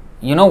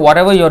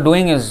whatever you're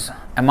doing is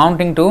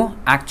amounting to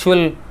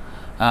actual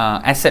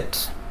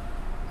assets.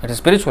 It is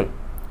spiritual.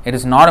 It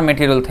is not a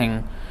material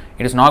thing.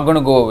 It is not going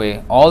to go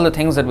away. All the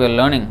things that we are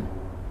learning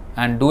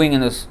and doing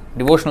in this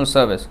devotional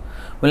service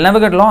will never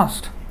get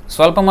lost.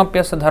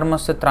 Swalpamapyasya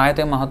dharmasya trayate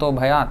mahato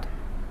bhayat.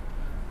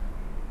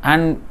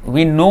 And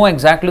we know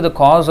exactly the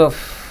cause of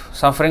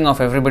suffering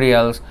of everybody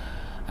else,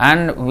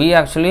 and we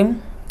actually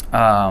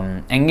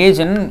engage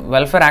in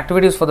welfare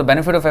activities for the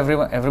benefit of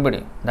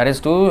everybody. That is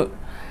to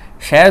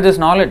share this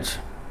knowledge.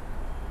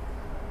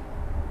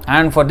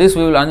 And for this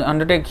we will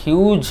undertake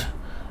huge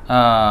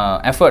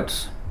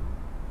efforts.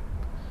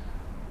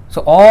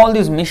 So all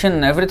this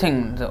mission,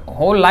 everything, the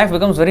whole life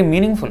becomes very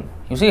meaningful.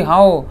 You see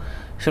how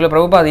Srila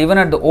Prabhupada, even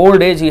at the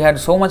old age, he had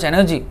so much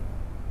energy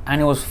and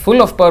he was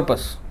full of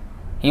purpose.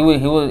 He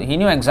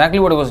knew exactly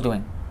what he was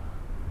doing.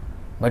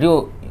 But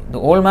the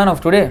old man of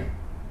today,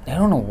 they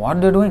don't know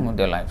what they're doing with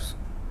their lives.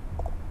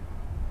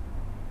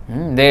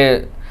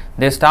 They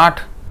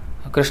start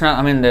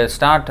they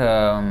start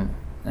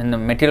in the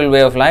material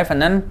way of life,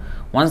 and then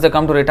once they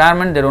come to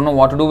retirement, they don't know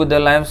what to do with their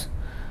lives,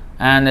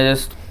 and they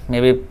just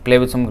maybe play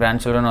with some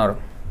grandchildren or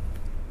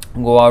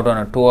go out on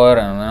a tour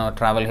and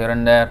travel here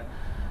and there,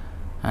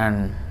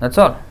 and that's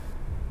all.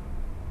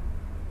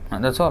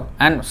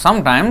 And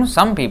sometimes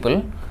some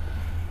people,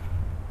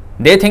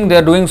 they think they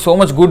are doing so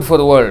much good for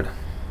the world,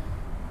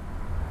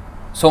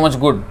 so much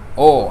good.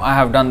 Oh, I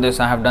have done this,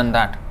 I have done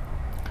that.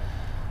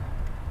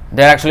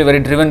 They are actually very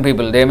driven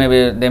people. They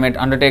may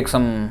undertake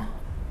some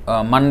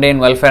mundane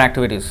welfare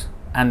activities,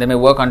 and they may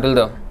work until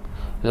the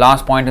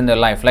last point in their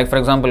life. Like for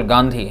example,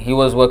 Gandhi, he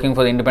was working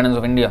for the independence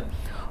of India.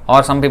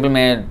 Or some people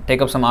may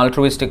take up some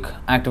altruistic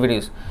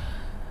activities,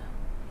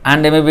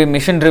 and they may be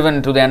mission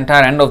driven to the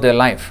entire end of their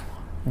life.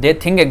 They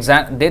think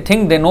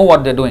they know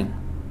what they're doing.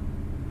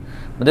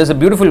 But there's a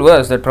beautiful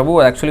verse that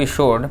Prabhu actually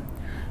showed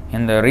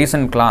in the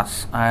recent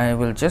class. I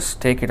will just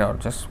take it out.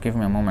 Just give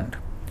me a moment,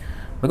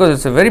 because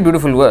it's a very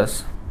beautiful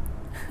verse.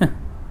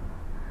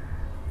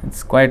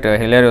 It's quite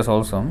hilarious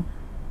also.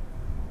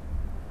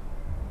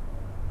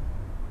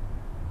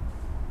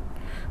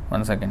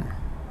 One second.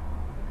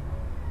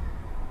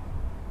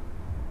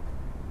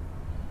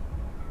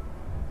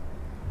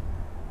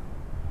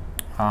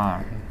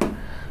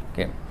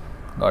 Okay,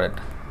 got it.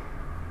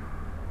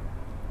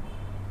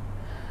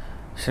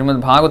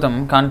 Srimad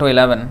Bhagavatam, Canto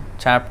 11,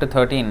 Chapter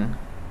 13,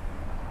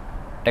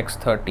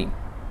 Text 30.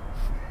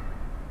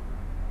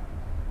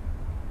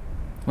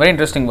 Very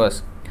interesting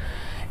verse.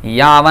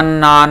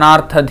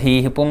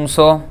 Yavannanarthadhihi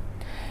pumso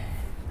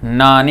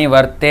na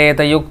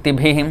nivarteta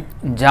yuktibhih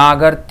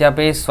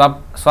jagartyapi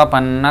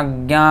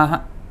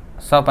swapannagnyah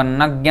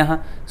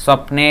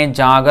swapne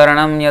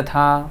jagaranam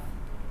yatha.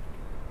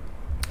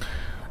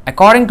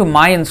 According to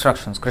my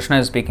instructions, Krishna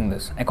is speaking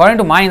this. According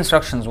to my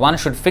instructions, one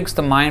should fix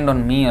the mind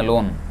on me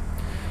alone.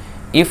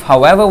 If,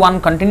 however, one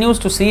continues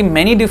to see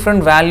many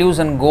different values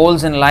and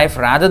goals in life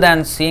rather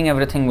than seeing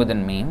everything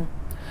within me,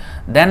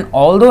 then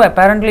although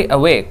apparently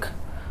awake,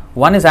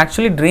 one is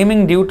actually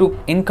dreaming due to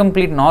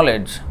incomplete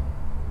knowledge,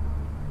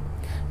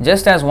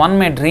 just as one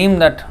may dream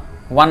that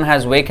one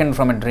has wakened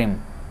from a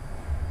dream.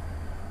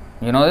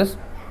 You know this?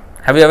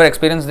 Have you ever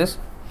experienced this?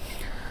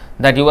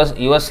 That you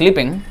were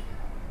sleeping,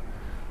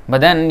 but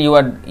then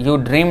you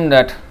dreamed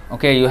that,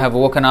 okay, you have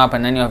woken up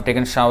and then you have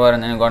taken shower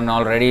and then you gotten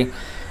all ready,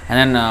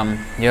 and then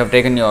you have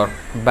taken your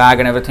bag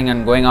and everything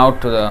and going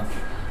out to the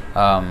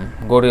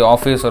go to your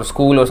office or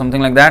school or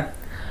something like that,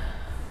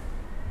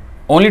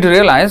 only to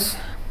realize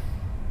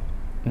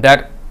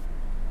that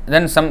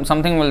then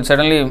something will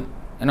suddenly,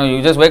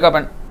 you just wake up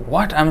and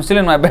what, I'm still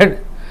in my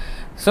bed.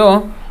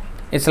 So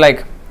it's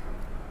like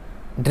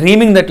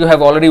dreaming that you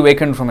have already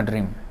wakened from a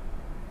dream.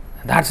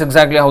 That's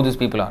exactly how these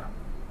people are.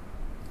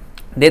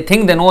 They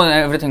think they know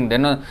everything.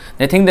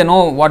 They think they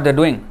know what they're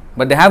doing,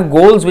 but they have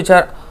goals which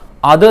are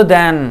other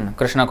than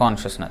Krishna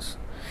consciousness.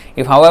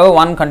 If, however,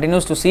 one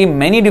continues to see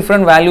many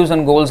different values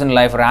and goals in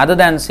life rather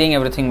than seeing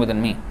everything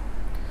within me,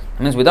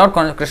 that means without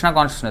Krishna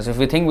consciousness, if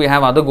we think we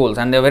have other goals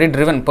and they're very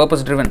driven,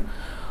 purpose driven,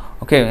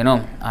 okay,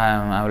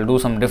 I will do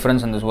some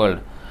difference in this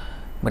world,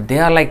 but they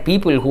are like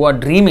people who are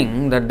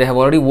dreaming that they have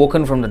already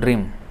woken from the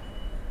dream.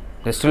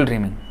 They're still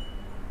dreaming.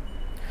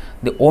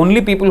 The only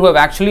people who have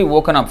actually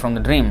woken up from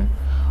the dream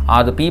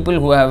are the people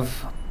who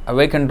have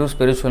awakened to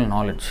spiritual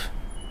knowledge.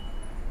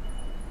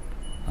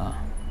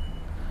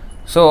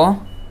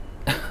 So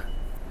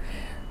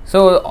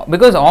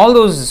because all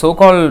those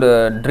so-called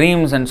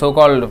dreams and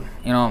so-called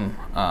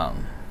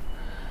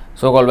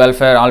so-called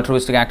welfare,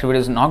 altruistic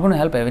activities are not going to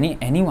help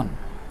anyone,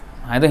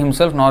 either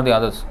himself nor the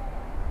others.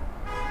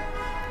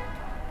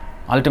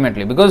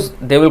 Ultimately, because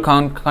they will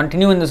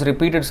continue in this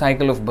repeated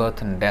cycle of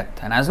birth and death.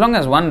 And as long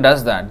as one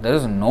does that, there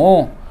is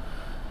no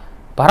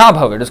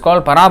parabhav. It is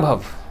called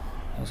parabhav.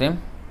 You see, it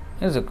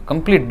is a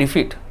complete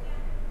defeat.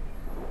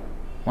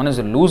 One is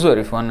a loser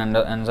if one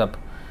ends up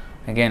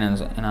again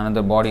in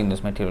another body in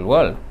this material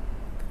world.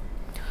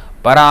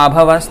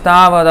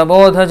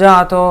 Parabhavastavad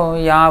jato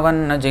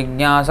yavanna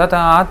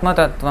jigyasata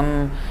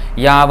atmatattvam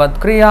yavat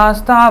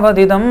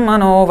kriyastavadidam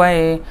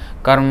manovai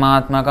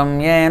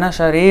karmatmakam yena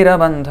sharira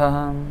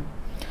bandha.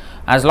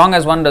 As long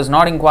as one does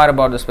not inquire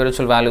about the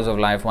spiritual values of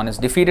life, one is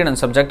defeated and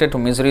subjected to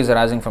miseries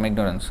arising from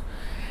ignorance.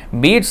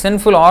 Be it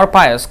sinful or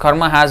pious,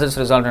 karma has its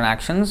result in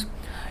actions.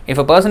 If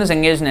a person is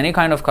engaged in any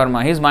kind of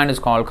karma, his mind is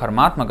called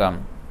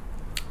karmatmakam,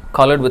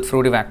 colored with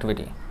fruitive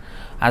activity.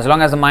 As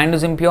long as the mind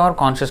is impure,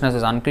 consciousness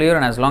is unclear,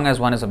 and as long as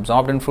one is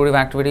absorbed in fruitive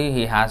activity,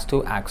 he has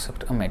to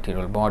accept a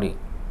material body.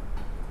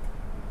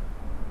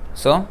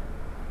 So,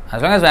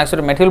 as long as we accept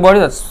a material body,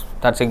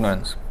 that's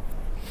ignorance.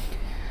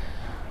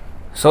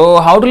 So,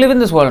 how to live in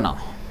this world now?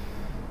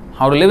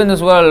 How to live in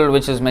this world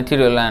which is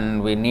material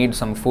and we need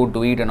some food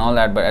to eat and all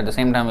that, but at the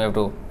same time we have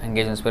to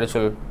engage in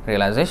spiritual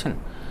realization.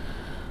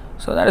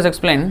 So, that is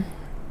explained.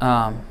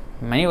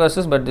 Many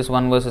verses, but this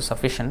one verse is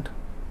sufficient.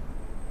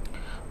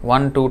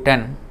 1 to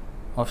 10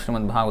 of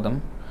Srimad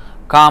Bhagavatam.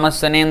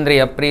 Kamasya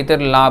nendriya pritir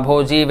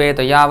labho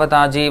jiveta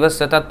yavata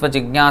jivasya tattva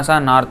jignasa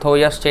nartho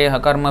yascheha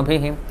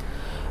karmabhihi.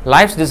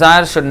 Life's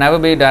desires should never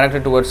be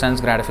directed towards sense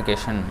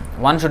gratification.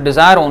 One should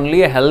desire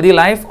only a healthy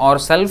life or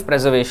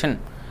self-preservation.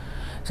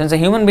 Since a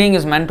human being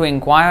is meant to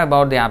inquire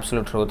about the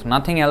absolute truth,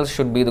 nothing else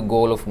should be the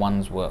goal of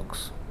one's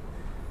works.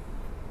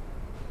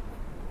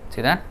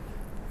 See that?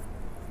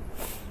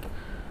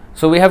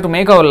 So we have to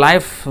make our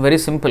life very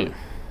simple.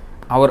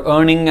 Our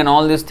earning and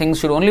all these things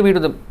should only be to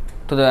the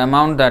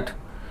amount that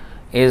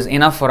is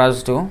enough for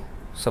us to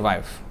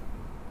survive.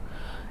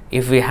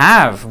 If we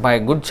have, by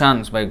good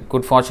chance, by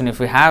good fortune, if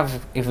we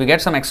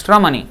get some extra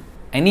money,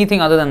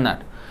 anything other than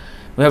that,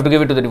 we have to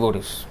give it to the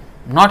devotees.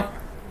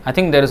 I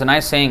think there is a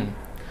nice saying,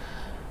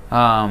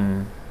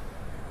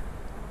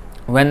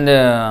 when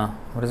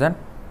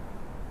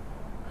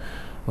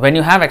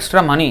you have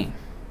extra money,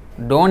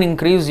 don't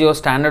increase your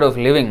standard of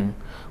living,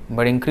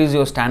 but increase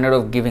your standard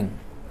of giving.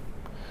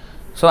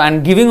 So,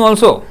 and giving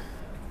also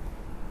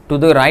to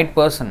the right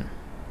person.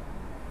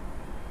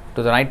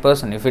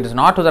 If it is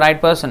not to the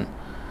right person,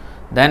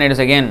 then it is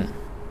again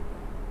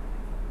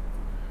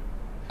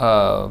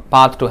a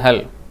path to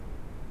hell.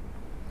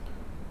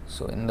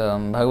 So, in the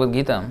Bhagavad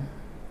Gita,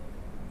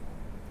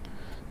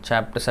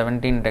 chapter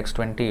 17, text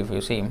 20, if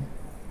you see,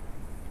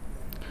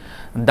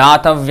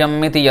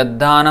 Datavyam iti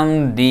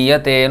yaddanam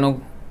diyate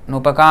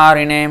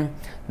nupakarine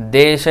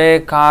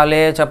deshe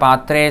kale cha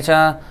patre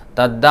cha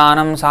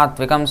Taddanam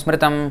satvikam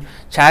smritam.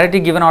 Charity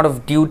given out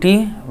of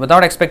duty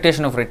without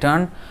expectation of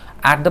return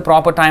at the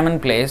proper time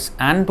and place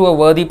and to a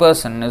worthy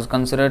person is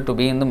considered to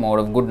be in the mode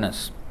of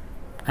goodness.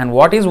 And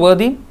what is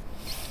worthy?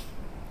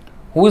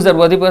 Who is that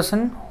worthy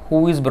person?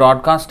 Who is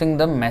broadcasting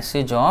the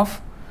message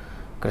of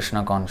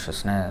Krishna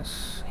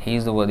consciousness. He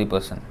is the worthy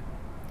person.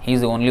 He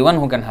is the only one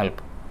who can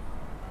help,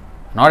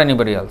 not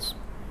anybody else.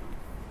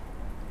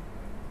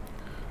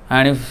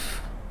 And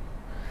if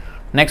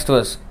next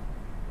verse,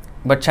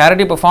 but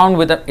charity performed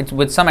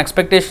with some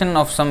expectation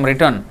of some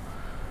return,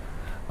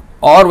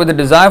 or with a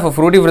desire for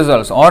fruitive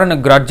results, or in a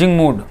grudging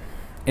mood,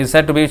 is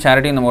said to be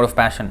charity in the mode of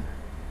passion.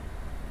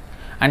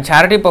 And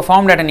charity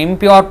performed at an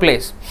impure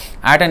place,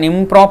 at an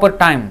improper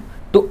time,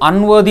 to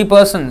unworthy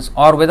persons,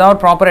 or without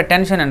proper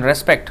attention and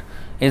respect,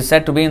 is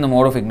said to be in the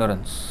mode of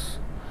ignorance.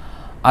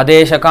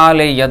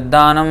 Adeshakale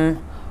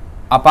yaddanam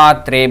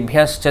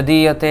apatrebhyascha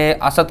diyate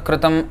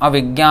asatkritam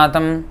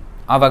avagyatam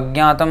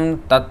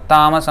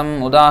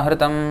tattamasam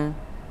udahritam.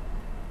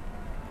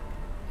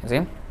 You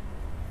see?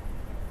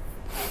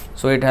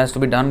 So it has to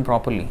be done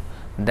properly.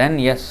 Then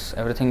yes,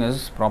 everything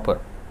is proper.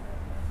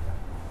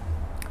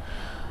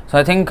 So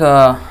I think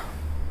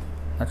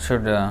that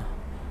should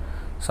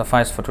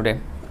suffice for today.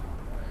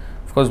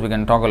 Of course, we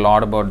can talk a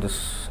lot about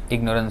this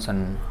ignorance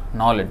and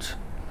knowledge.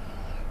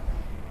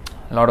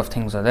 A lot of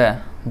things are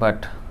there,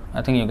 but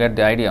I think you get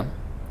the idea.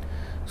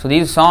 So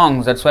these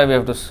songs, that's why we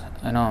have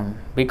to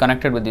be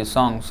connected with these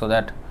songs, so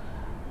that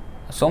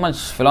so much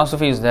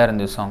philosophy is there in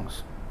these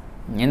songs.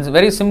 In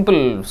very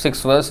simple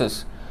 6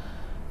 verses,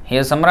 he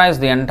has summarized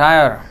the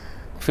entire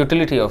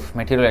futility of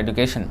material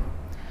education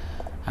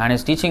and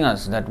is teaching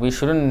us that we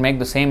shouldn't make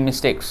the same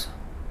mistakes.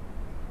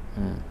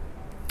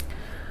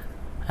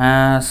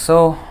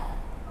 So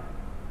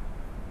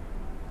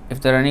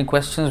if there are any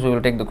questions, we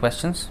will take the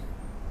questions.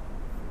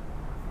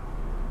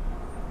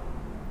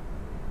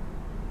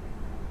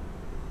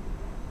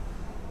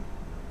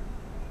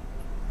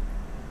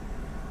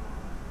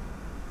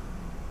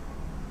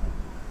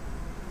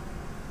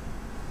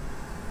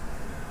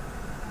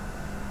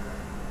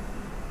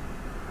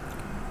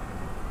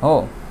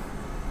 Oh,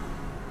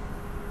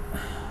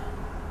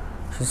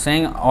 she's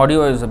saying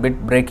audio is a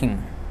bit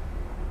breaking.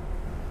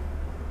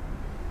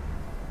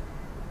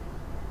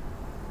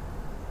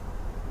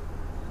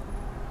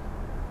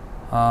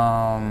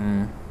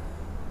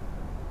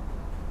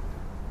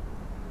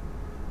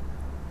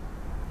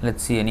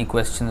 Let's see, any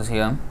questions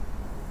here?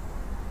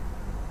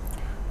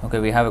 Okay,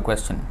 we have a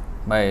question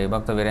by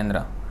Bhakta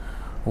Virendra.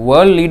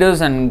 World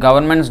leaders and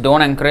governments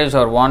don't encourage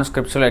or want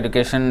scriptural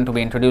education to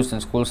be introduced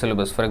in school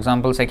syllabus. For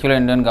example, secular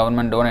Indian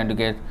government don't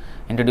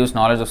introduce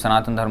knowledge of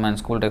Sanatana Dharma in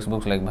school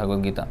textbooks like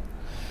Bhagavad Gita.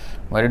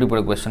 Why did you put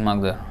a question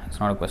mark there?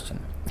 It's not a question.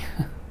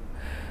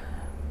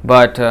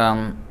 But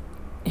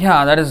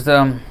yeah, that is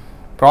the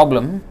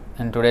problem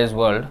in today's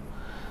world.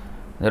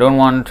 They don't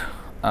want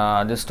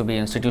this to be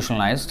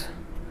institutionalized.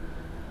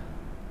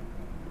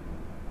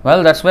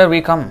 Well, that's where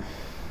we come.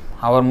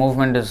 Our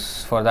movement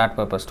is for that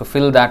purpose, to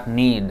fill that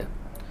need,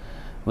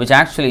 which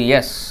actually,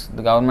 yes,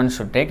 the government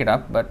should take it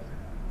up, but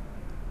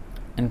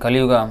in Kali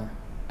Yuga,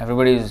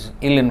 everybody is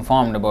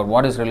ill-informed about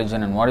what is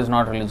religion and what is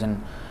not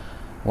religion,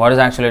 what is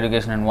actual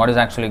education and what is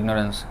actual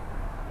ignorance.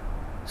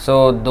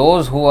 So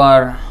those who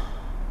are,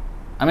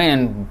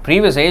 in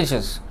previous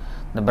ages,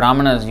 the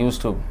Brahmanas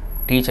used to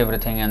teach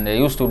everything, and they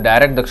used to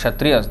direct the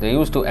Kshatriyas, they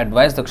used to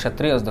advise the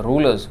Kshatriyas, the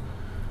rulers,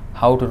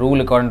 how to rule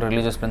according to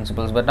religious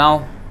principles. But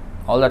now,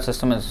 all that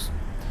system is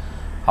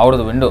out of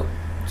the window.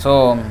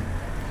 So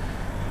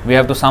we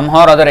have to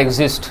somehow or other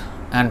exist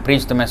and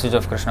preach the message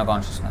of Krishna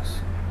consciousness.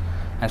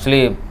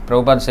 Actually,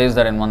 Prabhupada says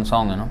that in one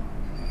song,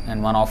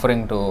 in one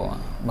offering to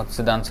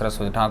Bhaktisiddhanta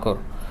Saraswati Thakur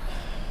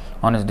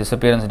on his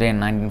disappearance day in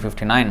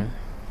 1959.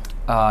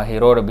 He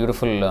wrote a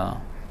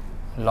beautiful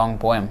long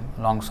poem,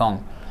 long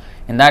song.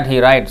 In that he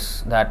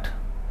writes that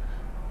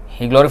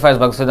he glorifies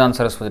Bhaktisiddhanta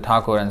Saraswati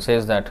Thakur and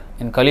says that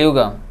in Kali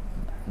Yuga,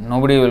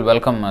 nobody will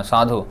welcome a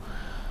sadhu.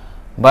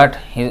 But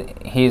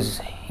he's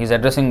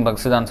addressing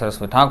Bhaktisiddhanta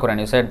Saraswati Thakur, and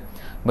he said,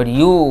 but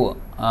you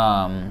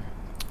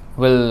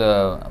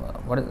will,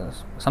 what is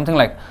this? Something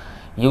like,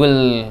 you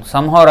will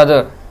somehow or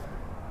other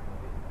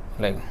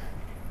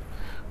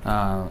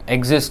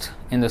exist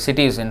in the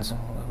cities in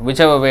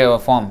whichever way or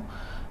form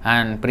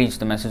and preach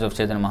the message of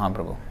Chaitanya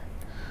Mahaprabhu.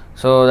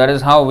 So that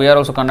is how we are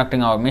also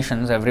conducting our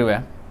missions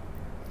everywhere.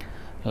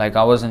 Like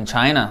ours in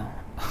China,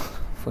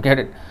 forget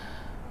it.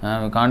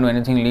 We can't do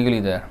anything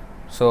legally there.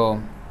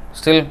 So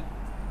still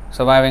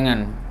surviving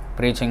and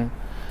preaching,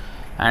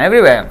 and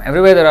everywhere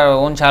there are our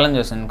own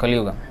challenges in Kali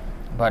Yuga.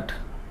 But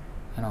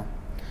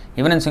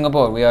even in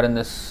Singapore, we are in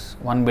this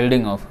one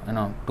building of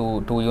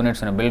two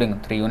units in a building,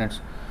 3 units.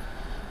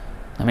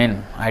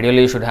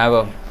 Ideally you should have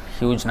a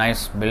huge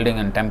nice building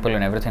and temple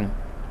and everything.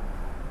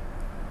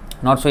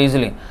 Not so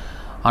easily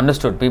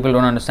understood. People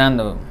don't understand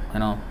the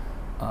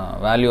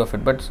value of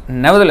it, but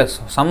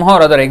nevertheless somehow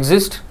or other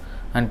exist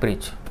and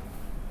preach.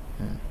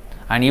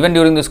 And even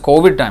during this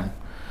COVID time,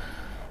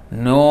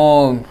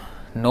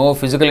 no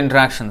physical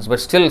interactions, but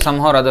still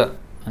somehow or other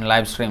in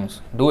live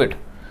streams, do it.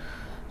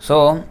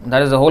 So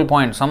that is the whole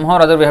point. Somehow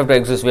or other we have to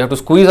exist. We have to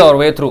squeeze our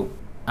way through,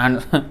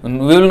 and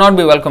we will not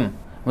be welcome.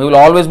 We will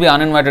always be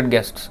uninvited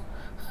guests.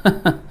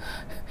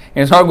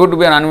 It's not good to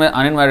be an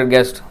uninvited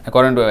guest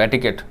according to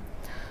etiquette,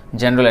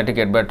 general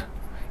etiquette. But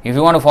if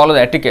you want to follow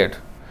the etiquette,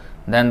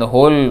 then the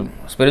whole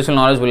spiritual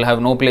knowledge will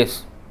have no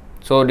place.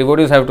 So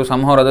devotees have to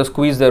somehow or other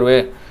squeeze their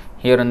way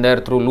here and there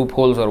through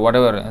loopholes or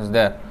whatever is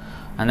there,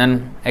 and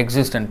then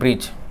exist and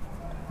preach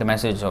the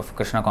message of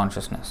Krishna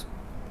consciousness.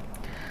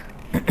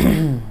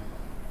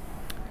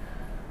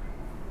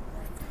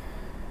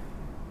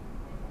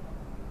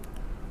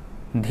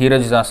 Dheeraj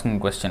is asking a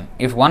question.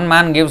 If one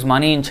man gives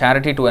money in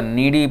charity to a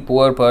needy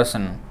poor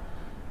person,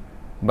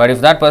 but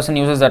if that person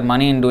uses that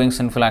money in doing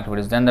sinful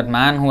activities, then that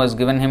man who has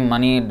given him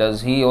money,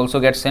 does he also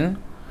get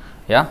sin?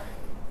 Yeah,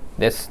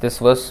 this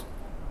verse.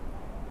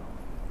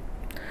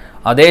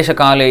 Adesha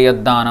kale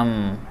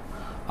yaddanam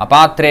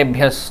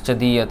apatrebhyascha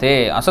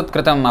diyate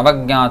asatkritam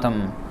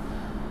avagyatam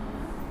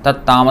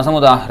tat tamasam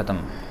udahritam.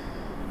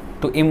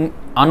 To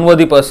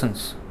unworthy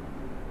persons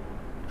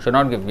should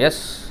not give.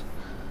 Yes,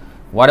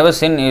 whatever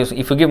sin is,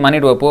 if you give money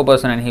to a poor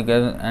person and he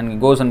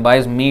goes and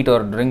buys meat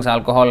or drinks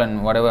alcohol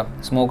and whatever,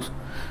 smokes,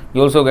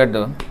 you also get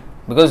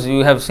because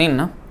you have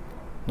seen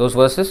those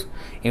verses.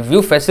 If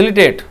you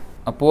facilitate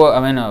a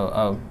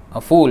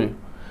fool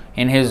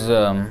in his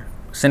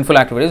sinful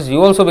activities,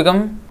 you also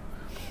become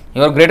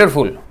your greater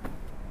fool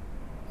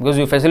because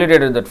you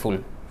facilitated that fool.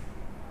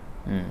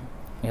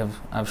 I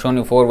have shown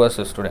you 4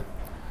 verses today.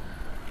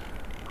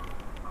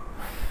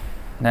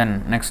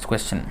 Then next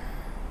question.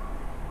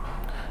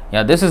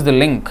 Yeah, this is the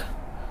link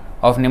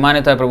of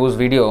Nimanita Prabhu's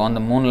video on the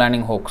moon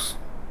landing hoax.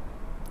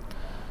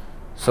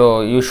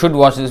 So you should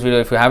watch this video.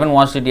 If you haven't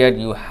watched it yet,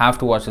 you have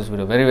to watch this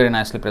video. Very, very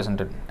nicely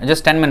presented.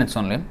 Just 10 minutes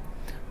only,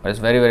 but it's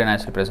very, very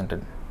nicely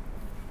presented.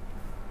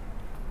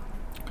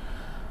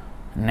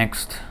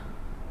 Next.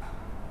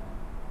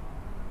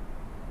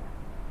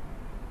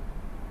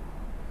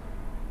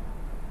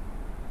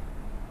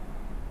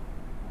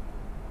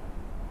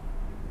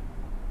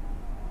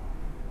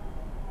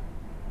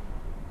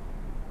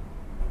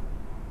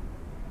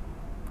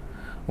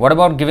 What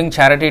about giving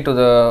charity to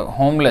the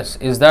homeless?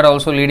 Is that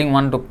also leading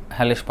one to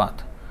hellish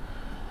path?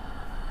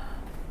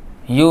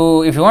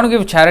 If you want to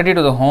give charity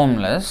to the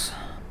homeless,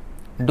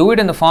 do it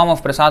in the form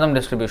of prasadam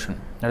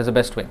distribution. That is the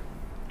best way.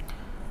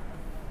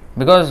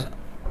 Because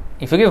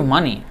if you give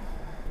money,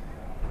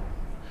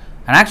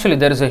 and actually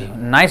there is a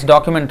nice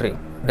documentary.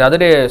 The other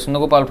day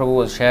Sundagopal Prabhu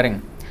was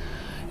sharing.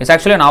 It's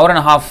actually an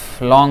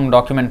 1.5 hour long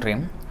documentary.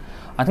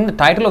 I think the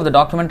title of the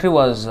documentary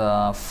was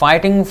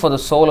Fighting for the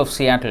Soul of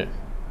Seattle.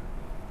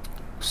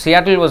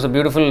 Seattle was a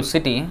beautiful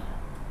city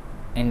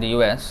in the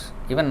US.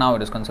 Even now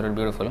it is considered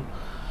beautiful.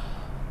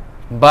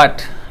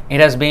 But it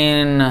has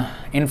been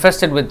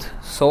infested with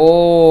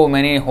so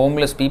many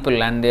homeless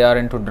people and they are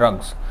into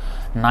drugs.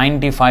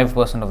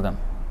 95% of them.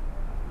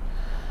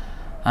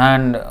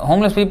 And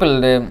homeless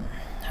people,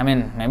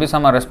 maybe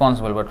some are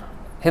responsible, but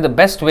the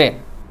best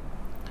way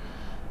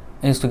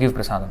is to give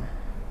prasadam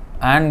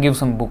and give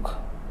some book.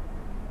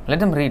 Let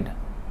them read.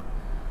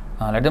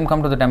 Let them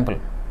come to the temple.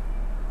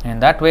 In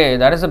that way,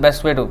 that is the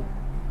best way to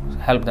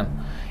help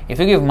them. If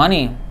you give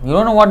money, you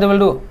don't know what they will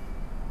do.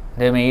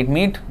 They may eat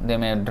meat, they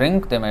may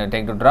drink, they may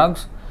take to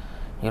drugs.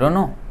 You don't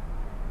know.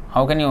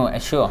 How can you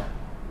assure?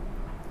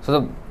 So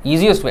the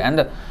easiest way,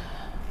 and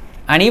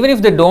even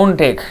if they don't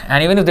take,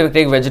 and even if they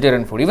take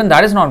vegetarian food, even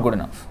that is not good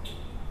enough.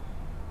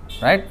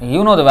 Right?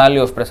 You know the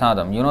value of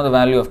prasadam, you know the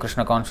value of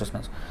Krishna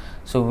consciousness.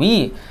 So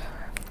we,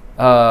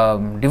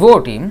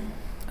 devotee,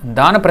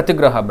 Dana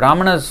Pratigraha,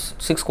 Brahmana's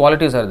 6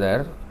 qualities are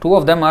there. 2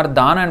 of them are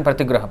Dana and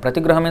Pratigraha.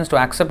 Pratigraha means to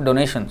accept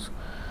donations.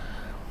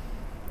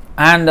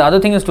 And the other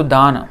thing is to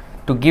Dana,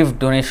 to give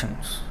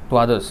donations to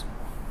others.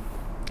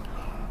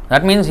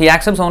 That means he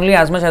accepts only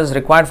as much as is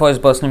required for his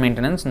personal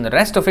maintenance, and the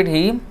rest of it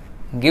he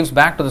gives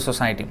back to the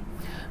society.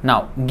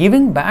 Now,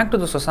 giving back to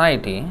the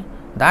society,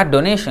 that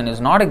donation is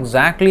not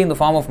exactly in the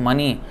form of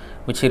money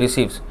which he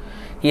receives.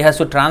 He has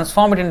to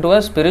transform it into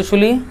a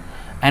spiritually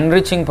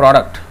enriching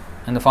product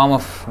in the form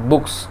of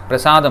books,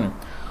 prasadam,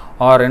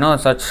 or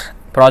such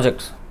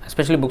projects,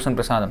 especially books and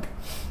prasadam,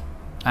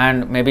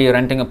 and maybe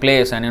renting a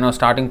place and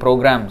starting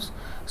programs,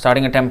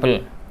 starting a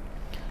temple.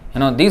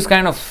 These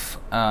kind of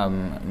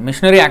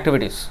missionary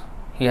activities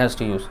he has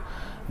to use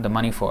the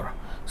money for.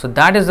 So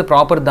that is the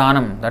proper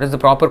dhanam, that is the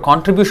proper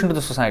contribution to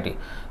the society.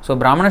 So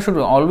Brahmana should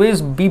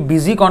always be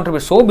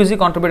so busy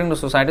contributing to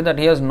society that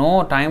he has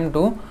no time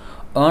to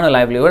earn a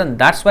livelihood, and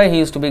that's why he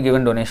is to be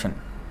given donation.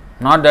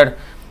 Not that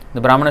the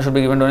Brahmana should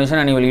be given donation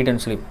and he will eat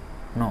and sleep.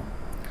 No.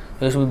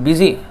 He should be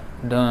busy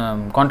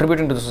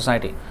contributing to the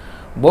society,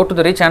 both to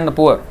the rich and the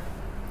poor,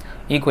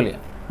 equally,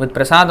 with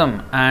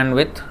prasadam and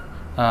with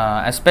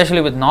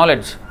especially with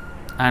knowledge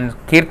and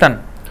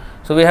kirtan.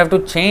 So we have to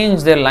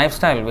change their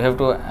lifestyle, we have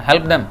to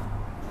help them.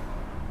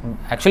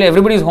 Actually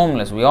everybody is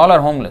homeless, we all are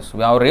homeless.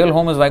 Our real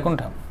home is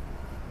Vaikuntha.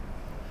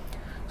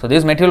 So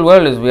this material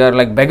world we are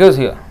like beggars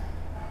here,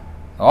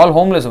 all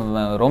homeless,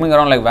 roaming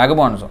around like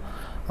vagabonds.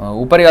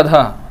 Upari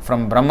Adha,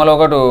 from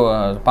Brahmaloka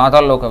to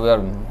Patal Loka,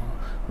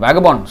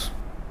 vagabonds.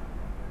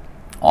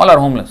 All are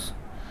homeless.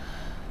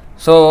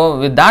 So,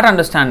 with that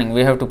understanding,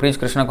 we have to preach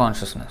Krishna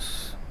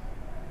consciousness.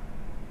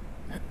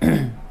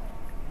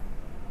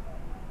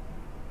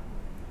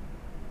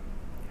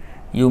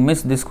 You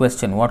missed this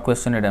question. What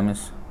question did I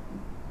miss?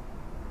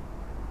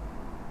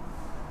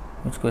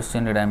 Which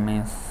question did I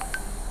miss?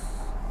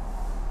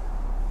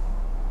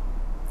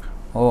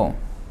 Oh,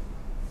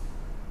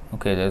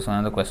 okay, there is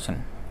another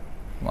question.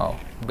 Wow,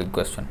 big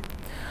question.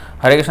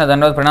 Hare Krishna,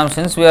 Dandavat Pranam.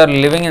 Since we are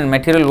living in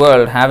material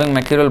world, having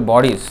material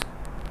bodies,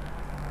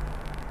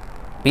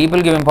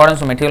 people give importance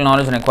to material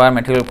knowledge and acquire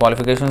material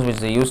qualifications which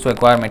they use to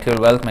acquire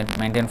material wealth,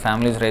 maintain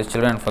families, raise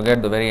children and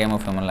forget the very aim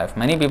of human life.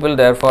 Many people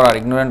therefore are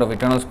ignorant of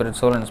eternal spirit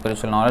soul and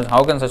spiritual knowledge.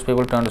 How can such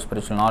people turn to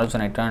spiritual knowledge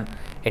and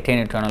attain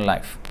eternal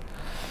life?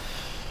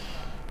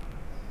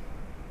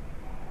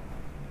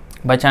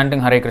 By chanting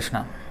Hare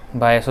Krishna,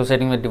 by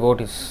associating with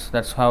devotees.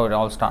 That's how it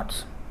all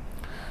starts.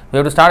 We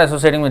have to start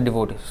associating with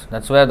devotees.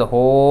 That's where the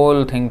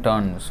whole thing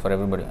turns for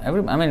everybody.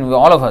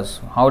 All of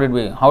us. How did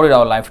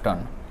our life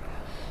turn?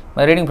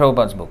 By reading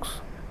Prabhupada's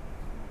books.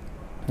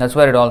 That's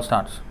where it all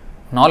starts.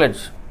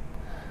 Knowledge.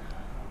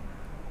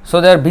 So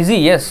they are busy,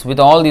 yes, with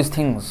all these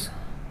things.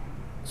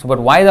 So, but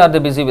why are they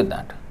busy with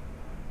that?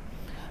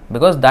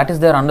 Because that is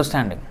their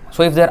understanding.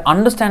 So, if their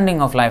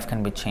understanding of life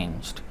can be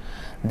changed,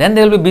 then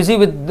they will be busy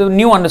with the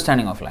new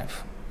understanding of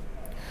life.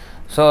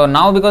 So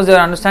now, because their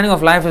understanding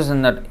of life is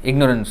in that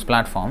ignorance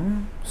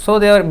platform, so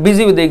they are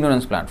busy with the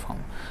ignorance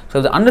platform. So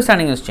if the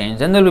understanding is changed,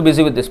 then they will be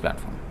busy with this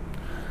platform.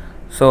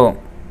 So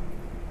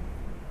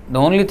the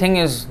only thing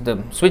is,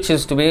 the switch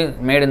is to be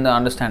made in the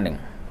understanding,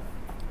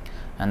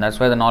 and that's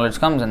where the knowledge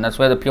comes, and that's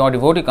where the pure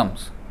devotee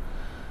comes.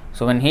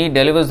 So when he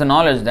delivers the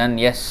knowledge, then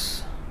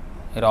yes,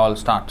 it all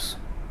starts.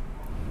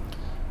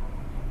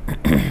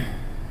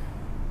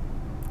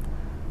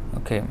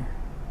 Okay,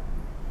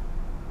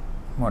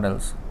 what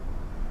else?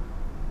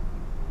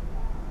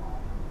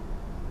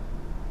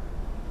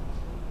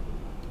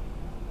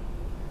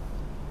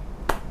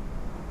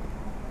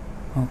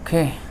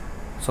 Okay,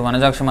 so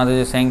Vanajakshi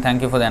Mataji is saying,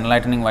 thank you for the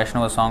enlightening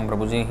Vaishnava song,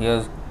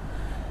 Prabhuji.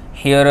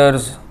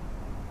 Hearers'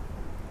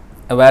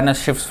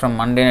 awareness shifts from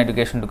mundane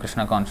education to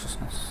Krishna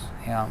consciousness.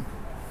 Yeah,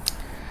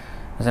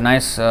 it's a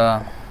nice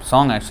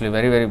song actually,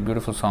 very, very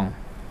beautiful song.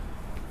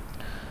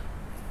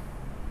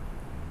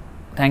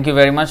 Thank you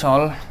very much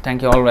all.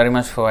 Thank you all very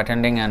much for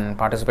attending and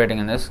participating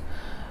in this.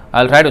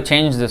 I'll try to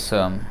change this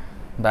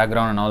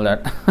background and all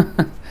that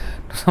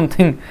to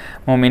something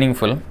more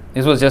meaningful.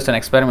 This was just an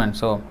experiment,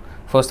 so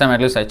first time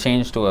at least I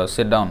changed to a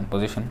sit down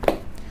position.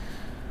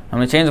 I'm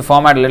going to change the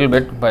format a little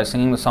bit by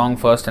singing the song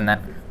first and then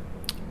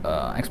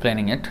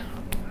explaining it,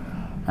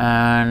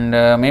 and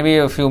maybe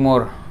a few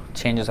more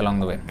changes along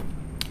the way.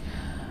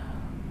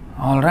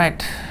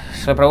 Alright,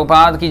 Srila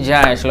Prabhupada ki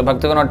jai, Srila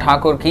Bhaktivinoda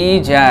Thakur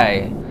ki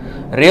jai,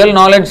 real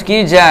knowledge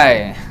ki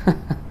jai,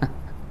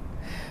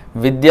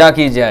 Vidya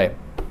ki jai,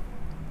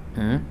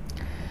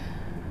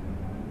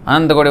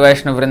 Ananta Koti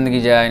Vaishnava Vrinda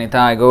ki jai,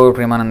 Nitai Gaur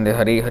Premanande,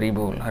 Hari Hari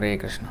Bol, Hare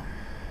Krishna.